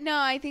 Really? No,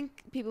 I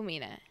think people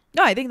mean it.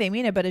 No, I think they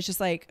mean it, but it's just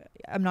like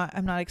I'm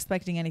not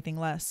expecting anything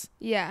less.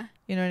 Yeah.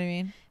 You know what I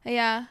mean?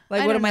 Yeah.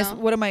 Like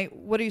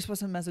what are you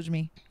supposed to message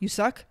me? You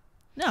suck?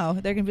 No,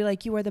 they're going to be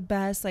like, you are the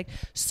best. Like,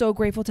 so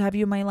grateful to have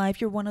you in my life.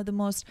 You're one of the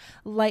most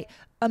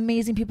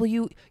amazing people.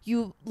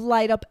 You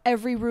light up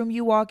every room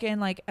you walk in.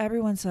 Like,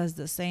 everyone says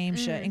the same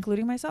shit,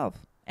 including myself.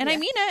 And I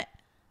mean it.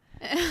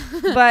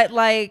 But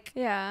like,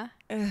 yeah.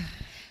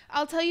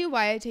 I'll tell you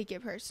why I take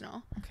it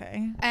personal.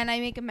 Okay. And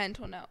I make a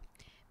mental note.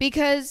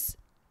 Because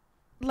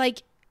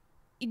like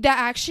that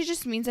actually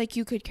just means like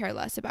you could care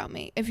less about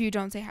me if you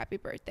don't say happy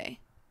birthday.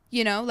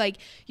 You know, like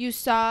you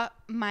saw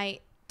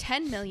my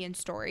 10 million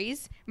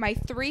stories, my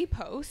 3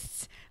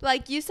 posts,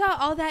 like you saw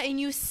all that and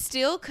you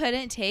still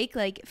couldn't take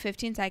like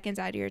 15 seconds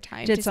out of your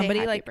time to say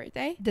happy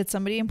birthday. Did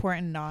somebody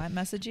important not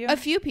message you? A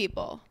few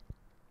people.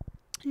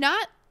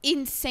 Not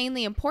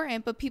insanely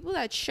important, but people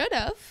that should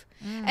have.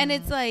 And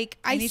it's like,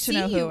 I need to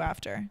know who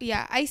after.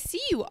 Yeah, I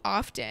see you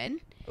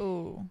often.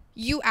 Oh,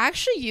 you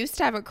actually used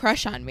to have a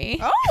crush on me.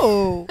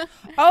 Oh,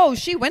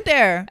 she went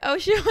there. Oh,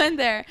 she went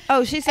there.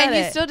 Oh, she said and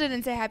you still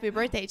didn't say happy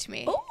birthday to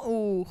me.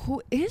 Oh,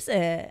 who is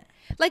it?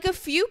 Like a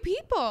few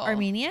people.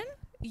 Armenian?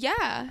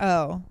 Yeah.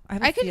 Oh, I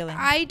have a feeling.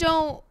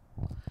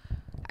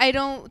 I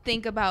don't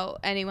think about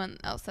anyone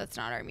else that's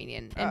not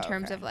Armenian in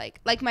terms of like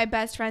my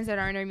best friends that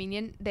aren't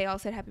Armenian. They all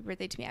said happy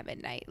birthday to me at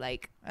midnight.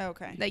 Like,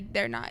 okay, like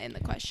they're not in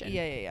the question.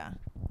 Yeah.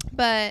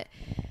 But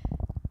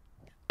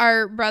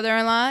our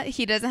brother-in-law,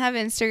 he doesn't have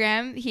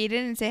Instagram. He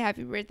didn't say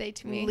happy birthday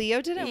to me.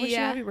 Leo didn't wish you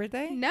happy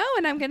birthday? No,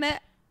 and I'm gonna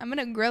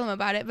grill him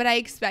about it, but I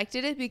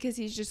expected it because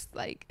he's just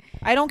like,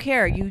 I don't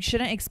care. You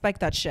shouldn't expect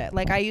that shit.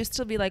 Like I used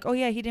to be like, oh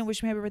yeah, he didn't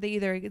wish me happy birthday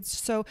either. It's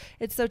so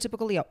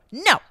typical Leo.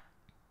 No,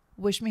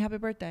 wish me happy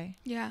birthday.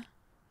 Yeah,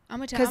 I'm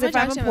gonna tell. Because if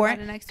I'm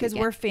important, because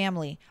we're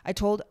family. I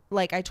told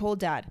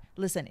Dad,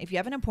 listen, if you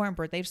have an important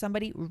birthday of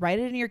somebody, write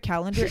it in your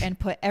calendar and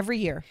put every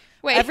year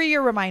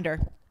reminder.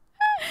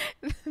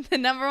 The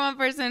number one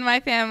person in my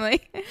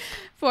family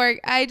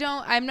I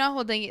don't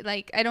hold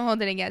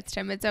it against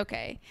him. It's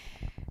okay.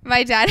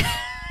 My dad.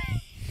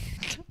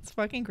 It's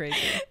fucking crazy.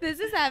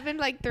 This has happened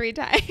like 3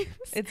 times.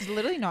 It's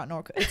literally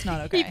it's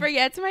not okay. He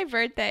forgets my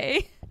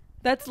birthday.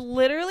 That's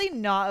literally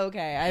not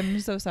okay. I'm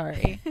so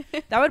sorry.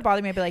 That would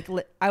bother me. I'd be like,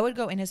 I would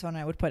go in his phone and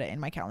I would put it in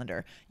my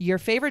calendar. Your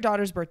favorite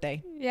daughter's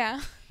birthday. Yeah.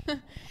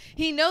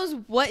 He knows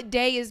what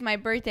day is my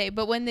birthday,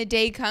 but when the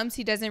day comes,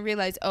 he doesn't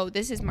realize, oh,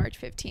 this is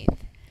March 15th.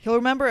 He'll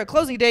remember a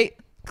closing date.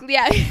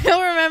 Yeah,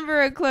 he'll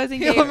remember a closing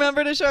date. He'll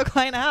remember to show a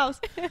client a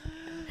house.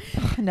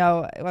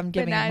 No, I'm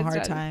giving him a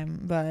hard time.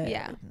 But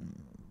yeah,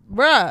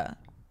 bruh,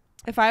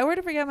 if I were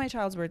to forget my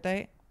child's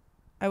birthday,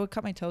 I would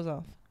cut my toes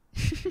off.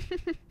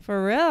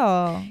 For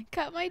real.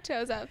 Cut my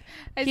toes off.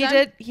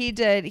 He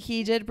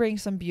did bring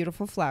some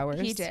beautiful flowers.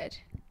 He did.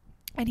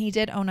 And he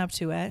did own up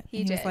to it.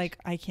 He was like,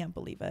 I can't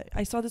believe it.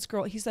 I saw this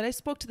girl. He said, I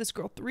spoke to this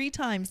girl 3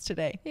 times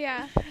today.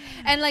 Yeah.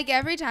 And like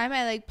every time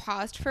I like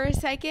paused for a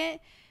second,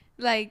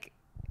 like,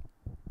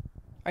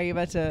 are you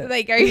about to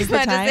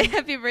say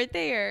happy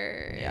birthday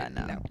or? Yeah,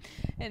 no.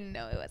 And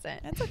no, it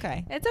wasn't. It's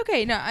okay. It's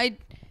okay. No,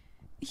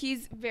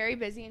 he's very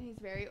busy and he's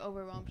very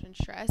overwhelmed and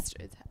stressed.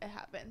 It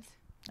happens.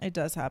 It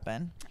does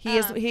happen. He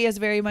is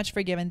very much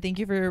forgiven. Thank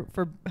you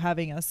for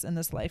having us in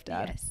this life,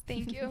 Dad. Yes,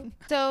 thank you.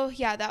 So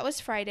yeah, that was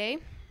Friday.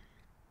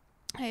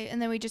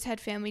 And then we just had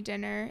family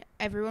dinner.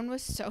 Everyone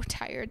was so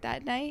tired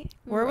that night.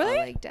 Were they?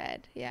 All, like,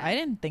 dead. Yeah. I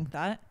didn't think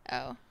that.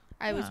 Oh,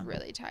 I was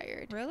really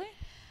tired. Really?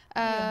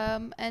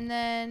 And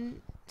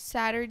then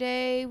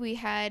Saturday we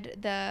had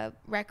the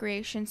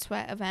recreation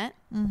sweat event.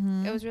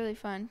 Mm-hmm. It was really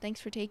fun.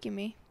 Thanks for taking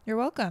me. You're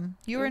welcome.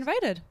 You were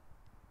invited.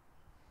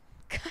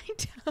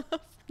 Kind of.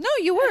 No,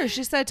 you were.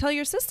 She said, tell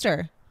your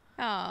sister.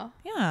 Oh.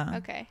 Yeah.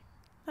 Okay.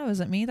 That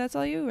wasn't me. That's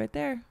all you right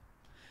there.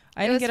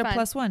 I didn't get a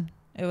 +1.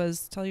 It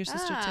was tell your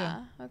sister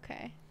too.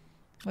 Okay.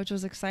 Which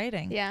was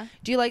exciting. Yeah.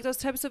 Do you like those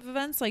types of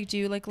events? Like, do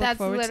you like look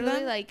forward to them? That's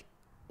literally like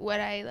what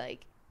I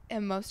like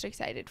am most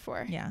excited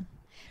for. Yeah.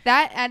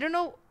 That, I don't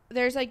know.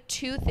 There's like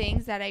 2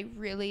 things that I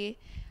really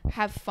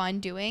have fun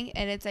doing.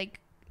 And it's like,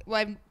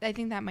 well, I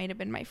think that might have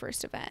been my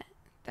first event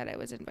that I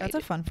was invited.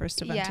 That's a fun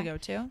first event to go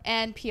to.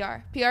 And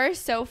PR. PR is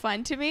so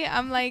fun to me.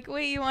 I'm like,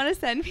 wait, you want to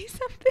send me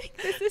something?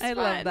 This is fun. I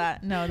love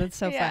that. No, that's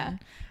so fun.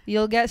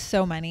 You'll get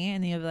so many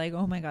and you'll be like,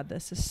 oh my God,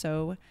 this is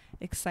so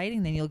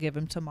exciting. Then you'll give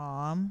them to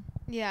mom.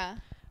 Yeah.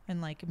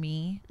 And like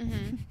me.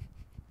 Mm-hmm.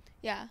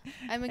 Yeah.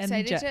 I'm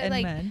excited to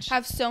like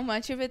have so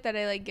much of it that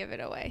I like give it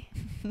away.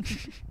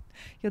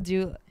 You'll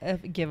do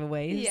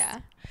giveaways.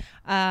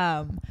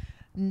 Yeah.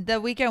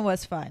 The weekend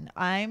was fun.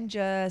 I'm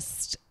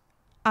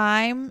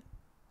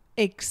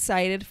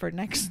excited for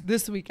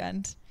this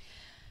weekend.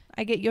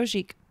 I get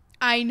Yojik.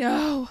 I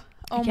know.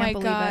 Oh my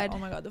God. Oh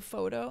my God. The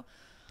photo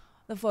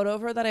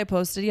of her that I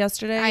posted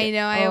yesterday. I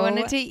know. I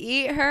wanted to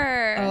eat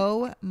her.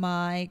 Oh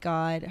my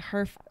God.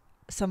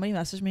 Somebody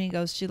messaged me and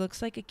goes, she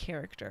looks like a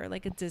character,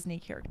 like a Disney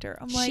character.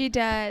 I'm like, she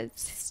does.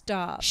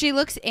 Stop. She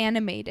looks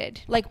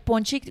animated. Like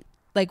Bonchik,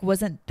 like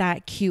wasn't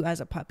that cute as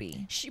a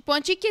puppy.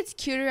 Bonchik gets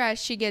cuter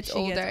as she gets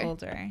older.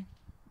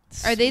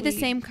 Are they the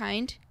same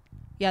kind?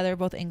 Yeah, they're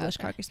both English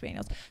Cocker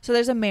Spaniels. So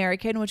there's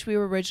American, which we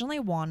were originally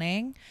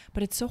wanting,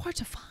 but it's so hard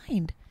to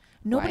find.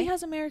 Nobody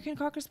has American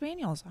Cocker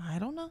Spaniels. I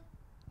don't know.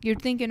 You'd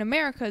think in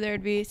America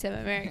there'd be some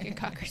American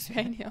Cocker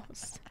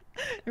Spaniels.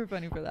 You're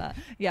funny for that.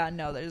 Yeah,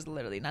 no, there's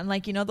literally none.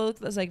 Like, you know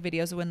those like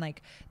videos when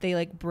like they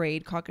like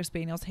braid Cocker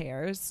Spaniels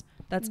hairs?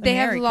 That's American. They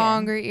have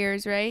longer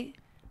ears, right?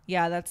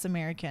 Yeah, that's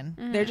American.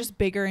 Mm-hmm. They're just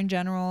bigger in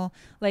general.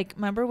 Like,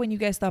 remember when you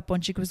guys thought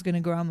Bonchik was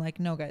gonna grow? I'm like,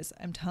 no, guys,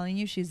 I'm telling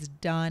you, she's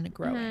done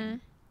growing. Mm-hmm.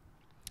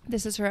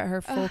 This is her at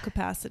her full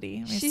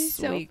capacity. She's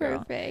so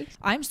perfect. Girl.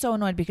 I'm so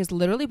annoyed because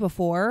literally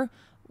before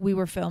we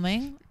were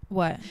filming,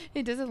 what?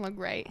 It doesn't look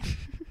right.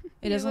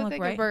 It doesn't look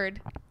like right. A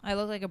bird. I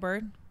look like a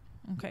bird?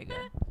 Okay,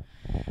 good.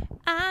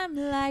 I'm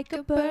like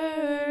a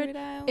bird.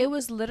 It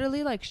was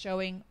literally like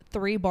showing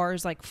 3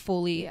 bars like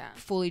fully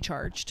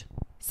charged.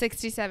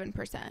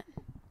 67%.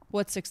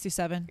 What's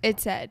 67? It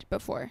said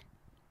before.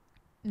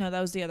 No,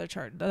 that was the other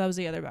chart. That was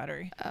the other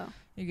battery. Oh.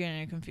 You're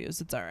getting confused.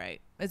 It's all right.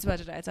 It's about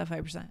to die. It's at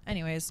 5%.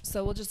 Anyways,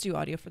 so we'll just do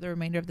audio for the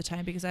remainder of the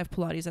time because I have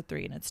Pilates at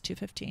 3 and it's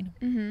 2:15.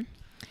 Mm-hmm.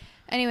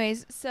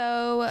 Anyways,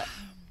 so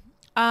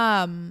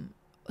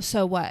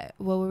what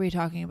were we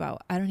talking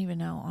about? I don't even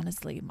know,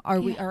 honestly. I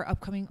was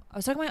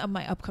talking about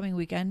my upcoming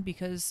weekend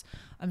because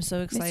I'm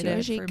so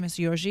excited for Miss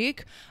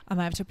Yojik. I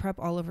have to prep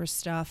all of her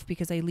stuff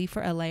because I leave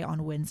for LA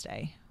on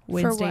Wednesday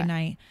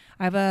night.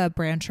 I have a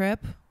brand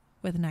trip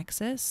with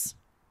Nexus.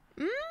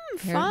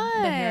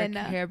 Fun.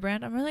 The hair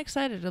brand. I'm really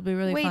excited. It'll be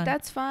really fun. Wait,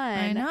 that's fun.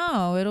 I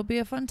know. It'll be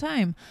a fun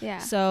time. Yeah.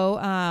 So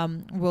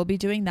we'll be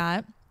doing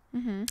that.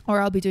 Mm-hmm.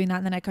 Or I'll be doing that,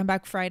 and then I come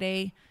back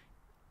Friday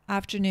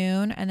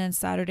afternoon, and then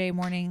Saturday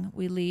morning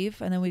we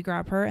leave, and then we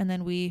grab her, and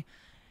then we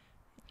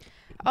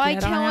I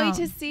can't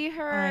wait to see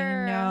her.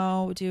 I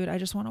know, dude. I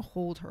just want to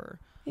hold her.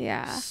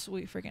 Yeah.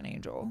 Sweet freaking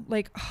angel.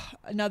 Like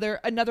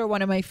another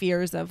one of my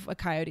fears of a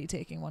coyote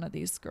taking one of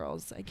these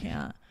girls. I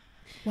can't.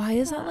 Why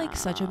is that like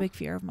such a big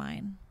fear of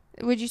mine?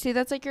 Would you say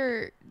that's like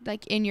your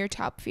in your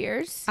top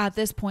fears? At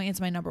this point,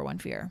 it's my number one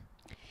fear.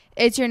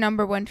 It's your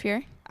number one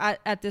fear?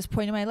 At this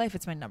point in my life,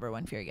 it's my number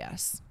one fear,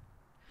 yes.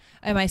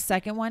 And my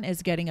second one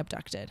is getting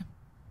abducted.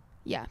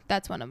 Yeah,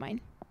 that's one of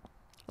mine.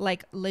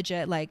 Like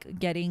legit, like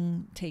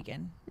getting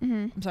taken.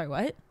 Mm-hmm. I'm sorry,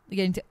 what?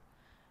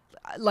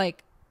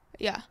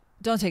 Yeah.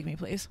 Don't take me,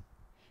 please.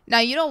 Now,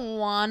 you don't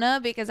wanna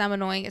because I'm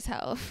annoying as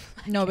hell.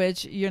 No,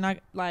 bitch. You're not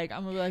I'm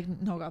gonna be like,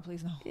 no, God,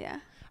 please, no.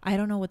 Yeah. I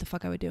don't know what the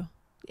fuck I would do.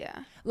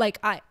 Yeah. Like,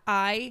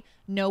 I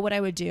know what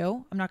I would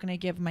do. I'm not going to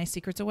give my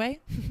secrets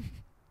away.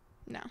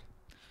 No.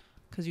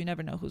 Because you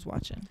never know who's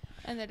watching.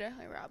 And they're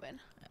definitely robbing.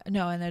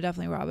 No, and they're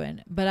definitely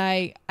robbing. But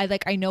I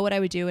know what I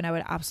would do, and I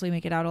would absolutely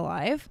make it out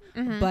alive.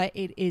 Mm-hmm. But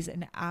it is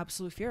an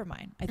absolute fear of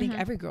mine. I think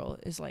every girl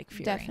is like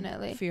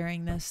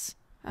fearing this.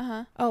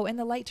 Uh-huh. Oh, and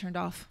the light turned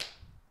off.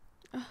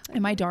 Oh,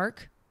 am I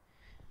dark?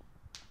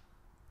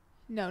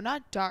 No,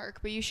 not dark,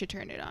 but you should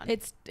turn it on.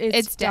 It's dead.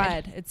 It's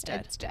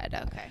dead. It's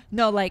dead. Okay.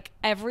 No, like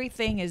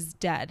everything is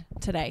dead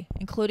today,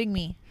 including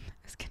me.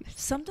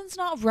 Something's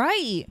not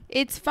right.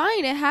 It's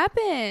fine. It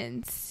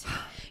happens.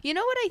 You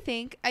know what I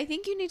think? I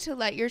think you need to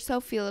let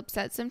yourself feel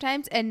upset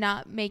sometimes and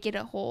not make it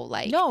a whole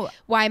no.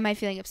 Why am I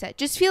feeling upset?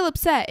 Just feel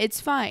upset. It's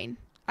fine.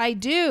 I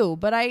do,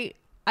 but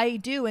I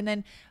do. And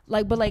then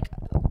like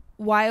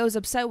why I was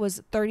upset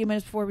was 30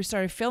 minutes before we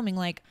started filming,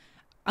 like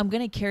I'm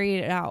going to carry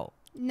it out.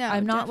 No,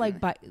 I'm not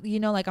definitely.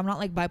 like I'm not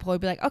like bipolar,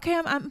 be like, okay,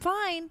 I'm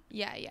fine.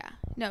 Yeah.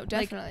 No,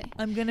 definitely. Like,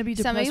 I'm going to be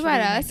depressed. Something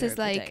about us is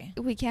like,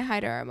 we can't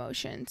hide our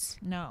emotions.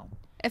 No.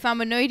 If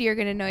I'm annoyed, you're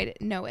going to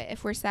know it.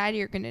 If we're sad,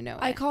 you're going to know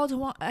it. I called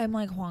Juan. I'm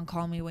like, Juan,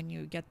 call me when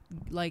you get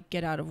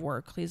out of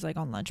work. He's like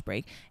on lunch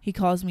break. He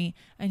calls me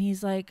and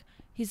he's like,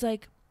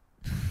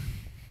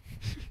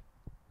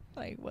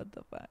 like, what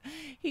the fuck?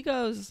 He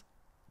goes,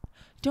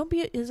 don't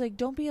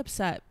be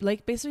upset.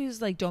 Like, basically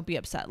he's like, don't be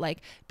upset.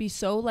 Like, be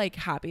so like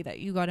happy that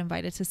you got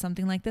invited to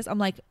something like this. I'm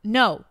like,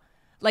 no.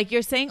 Like,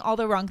 you're saying all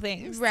the wrong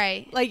things.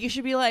 Right. Like, you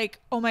should be like,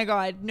 oh my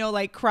God, no,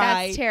 like,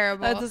 cry. That's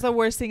terrible. That's the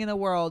worst thing in the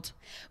world.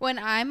 When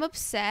I'm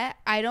upset,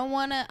 I don't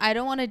want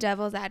a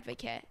devil's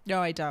advocate.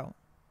 No, I don't.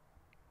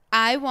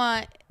 I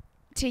want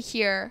to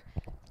hear,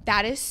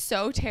 that is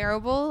so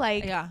terrible.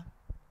 Like, yeah.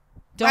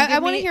 I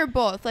want to hear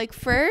both. Like,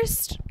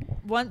 first,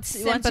 once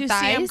you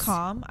see him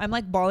calm, I'm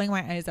like bawling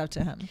my eyes out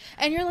to him.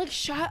 And you're like,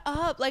 shut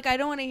up. Like, I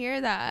don't want to hear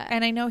that.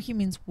 And I know he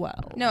means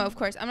well. No, of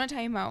course. I'm not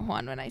talking about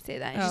Juan when I say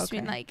that. I just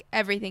mean like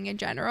everything in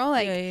general.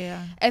 Like,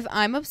 if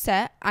I'm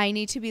upset, I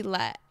need to be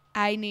let.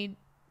 I need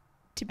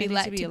to be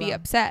let to be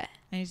upset.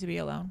 I need to be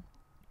alone.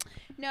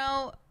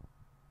 No,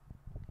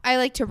 I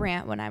like to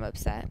rant when I'm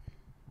upset.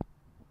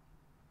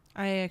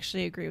 I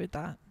actually agree with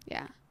that.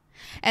 Yeah.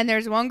 And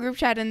there's one group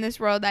chat in this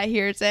world that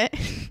hears it,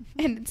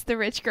 and it's the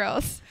rich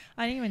girls.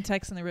 I didn't even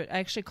text in the rich. I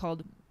actually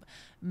called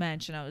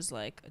Mensch, and I was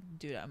like,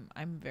 dude,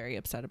 I'm very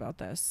upset about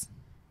this.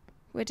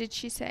 What did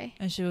she say?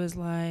 And she was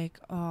like,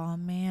 oh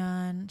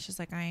man. She's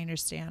like, I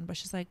understand. But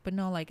she's like, but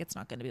no, like, it's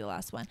not going to be the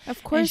last one.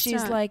 Of course. And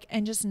she's like,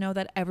 and just know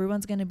that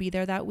everyone's going to be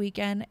there that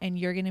weekend, and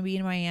you're going to be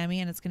in Miami,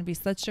 and it's going to be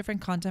such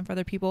different content for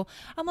other people.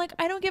 I'm like,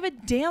 I don't give a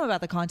damn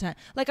about the content.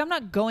 Like, I'm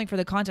not going for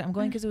the content. I'm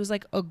going because it was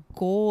like a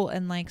goal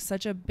and like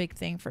such a big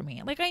thing for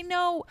me. Like, I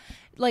know,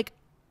 like,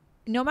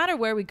 no matter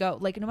where we go,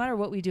 like, no matter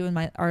what we do in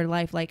our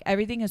life, like,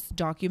 everything is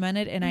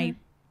documented, and I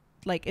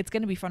like, it's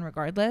going to be fun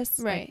regardless.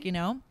 Right. Like, you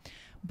know,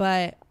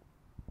 but.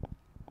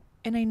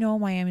 And I know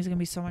Miami's going to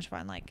be so much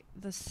fun. Like,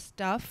 the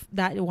stuff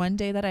that one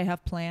day that I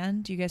have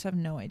planned, you guys have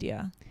no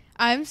idea.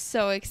 I'm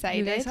so excited.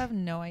 You guys have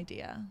no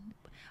idea.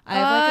 I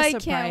have like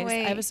a surprise. Can't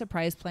wait. I have a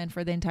surprise plan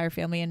for the entire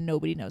family, and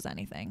nobody knows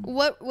anything.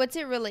 What's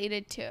it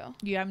related to?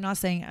 Yeah, I'm not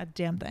saying a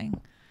damn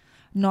thing.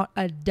 Not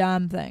a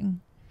damn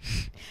thing.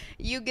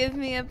 You give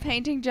me a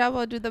painting job,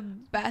 I'll do the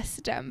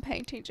best damn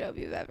painting job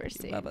you've ever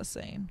seen. Love us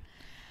saying.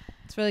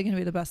 It's really going to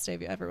be the best day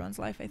of everyone's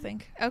life, I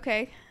think.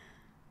 Okay.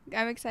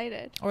 I'm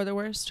excited. Or the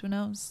worst. Who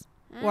knows?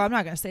 Well, I'm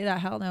not going to say that.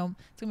 Hell no.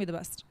 It's going to be the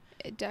best.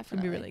 It definitely. It's going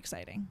to be really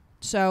exciting.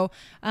 So,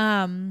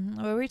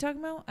 what were we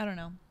talking about? I don't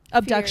know.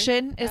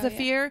 Abduction is a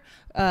fear.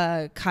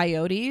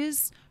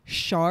 Coyotes,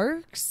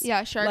 sharks.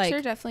 Yeah, sharks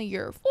are definitely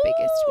your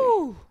biggest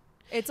fear.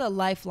 It's a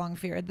lifelong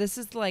fear. This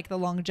is like the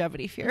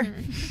longevity fear.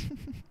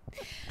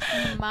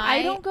 Mm-hmm.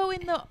 I don't go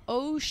in the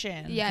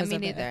ocean. Yeah, me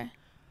neither.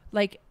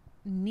 Like,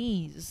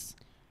 knees.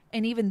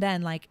 And even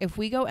then, like, if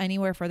we go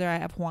anywhere further, I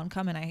have Juan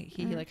come, and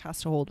he like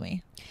has to hold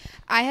me.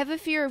 I have a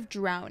fear of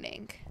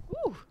drowning.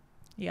 Ooh.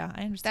 Yeah,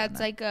 I understand. That's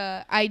like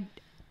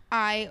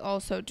I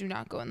also do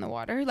not go in the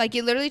water. Like,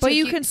 it literally. But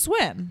you can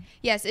swim.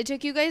 Yes, it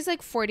took you guys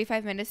like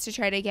 45 minutes to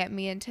try to get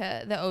me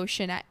into the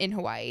ocean in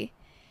Hawaii.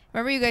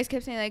 Remember, you guys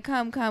kept saying like,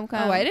 "Come." Oh,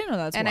 I didn't know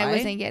that's and why. I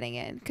wasn't getting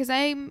in because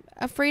I'm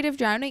afraid of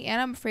drowning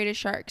and I'm afraid of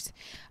sharks.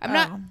 I'm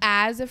not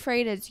as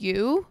afraid as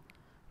you.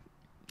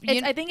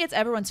 I think it's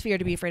everyone's fear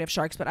to be afraid of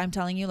sharks, but I'm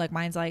telling you, like,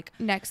 mine's like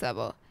next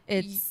level.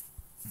 It's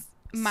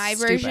my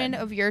version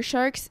of your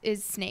sharks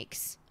is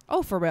snakes.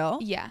 Oh, for real?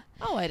 Yeah.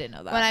 Oh, I didn't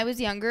know that. When I was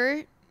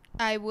younger,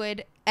 I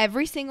would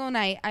every single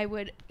night I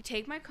would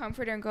take my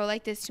comforter and go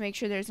like this to make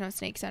sure there's no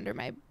snakes under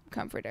my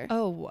comforter.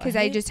 Oh, because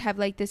I just have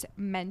like this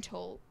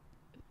mental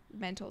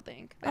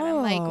thing that I'm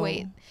like,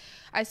 wait,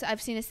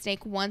 I've seen a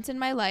snake once in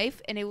my life,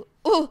 and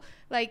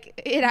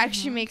it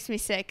actually makes me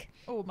sick.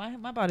 Oh,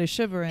 my body's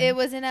shivering. It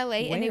was in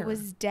LA. And it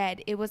was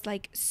dead. It was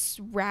like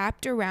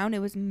wrapped around. It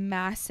was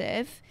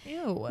massive.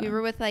 Ew. We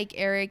were with like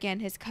Eric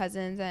and his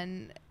cousins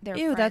and their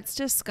friends. That's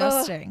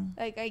disgusting.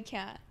 Like, I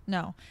can't.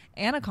 No.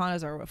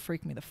 Anacondas are what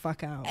freak me the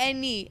fuck out.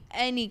 Any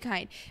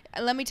kind.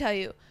 Let me tell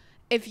you,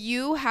 if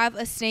you have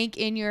a snake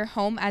in your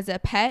home as a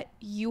pet,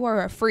 you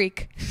are a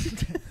freak.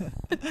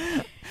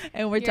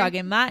 And we're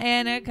talking, my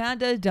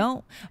anaconda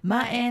don't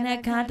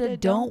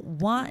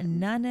want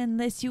none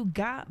unless you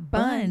got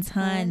buns,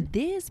 hun.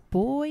 This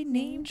boy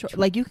named Troy.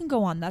 Like, you can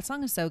go on. That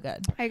song is so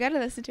good. I gotta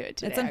listen to it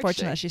today. It's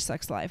unfortunate that she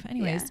sucks live.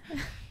 Anyways,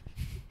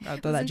 I'll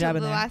throw that jab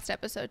in there. The last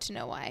episode to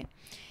know why.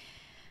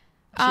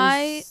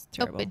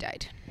 It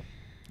died.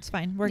 It's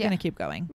fine. We're gonna keep going.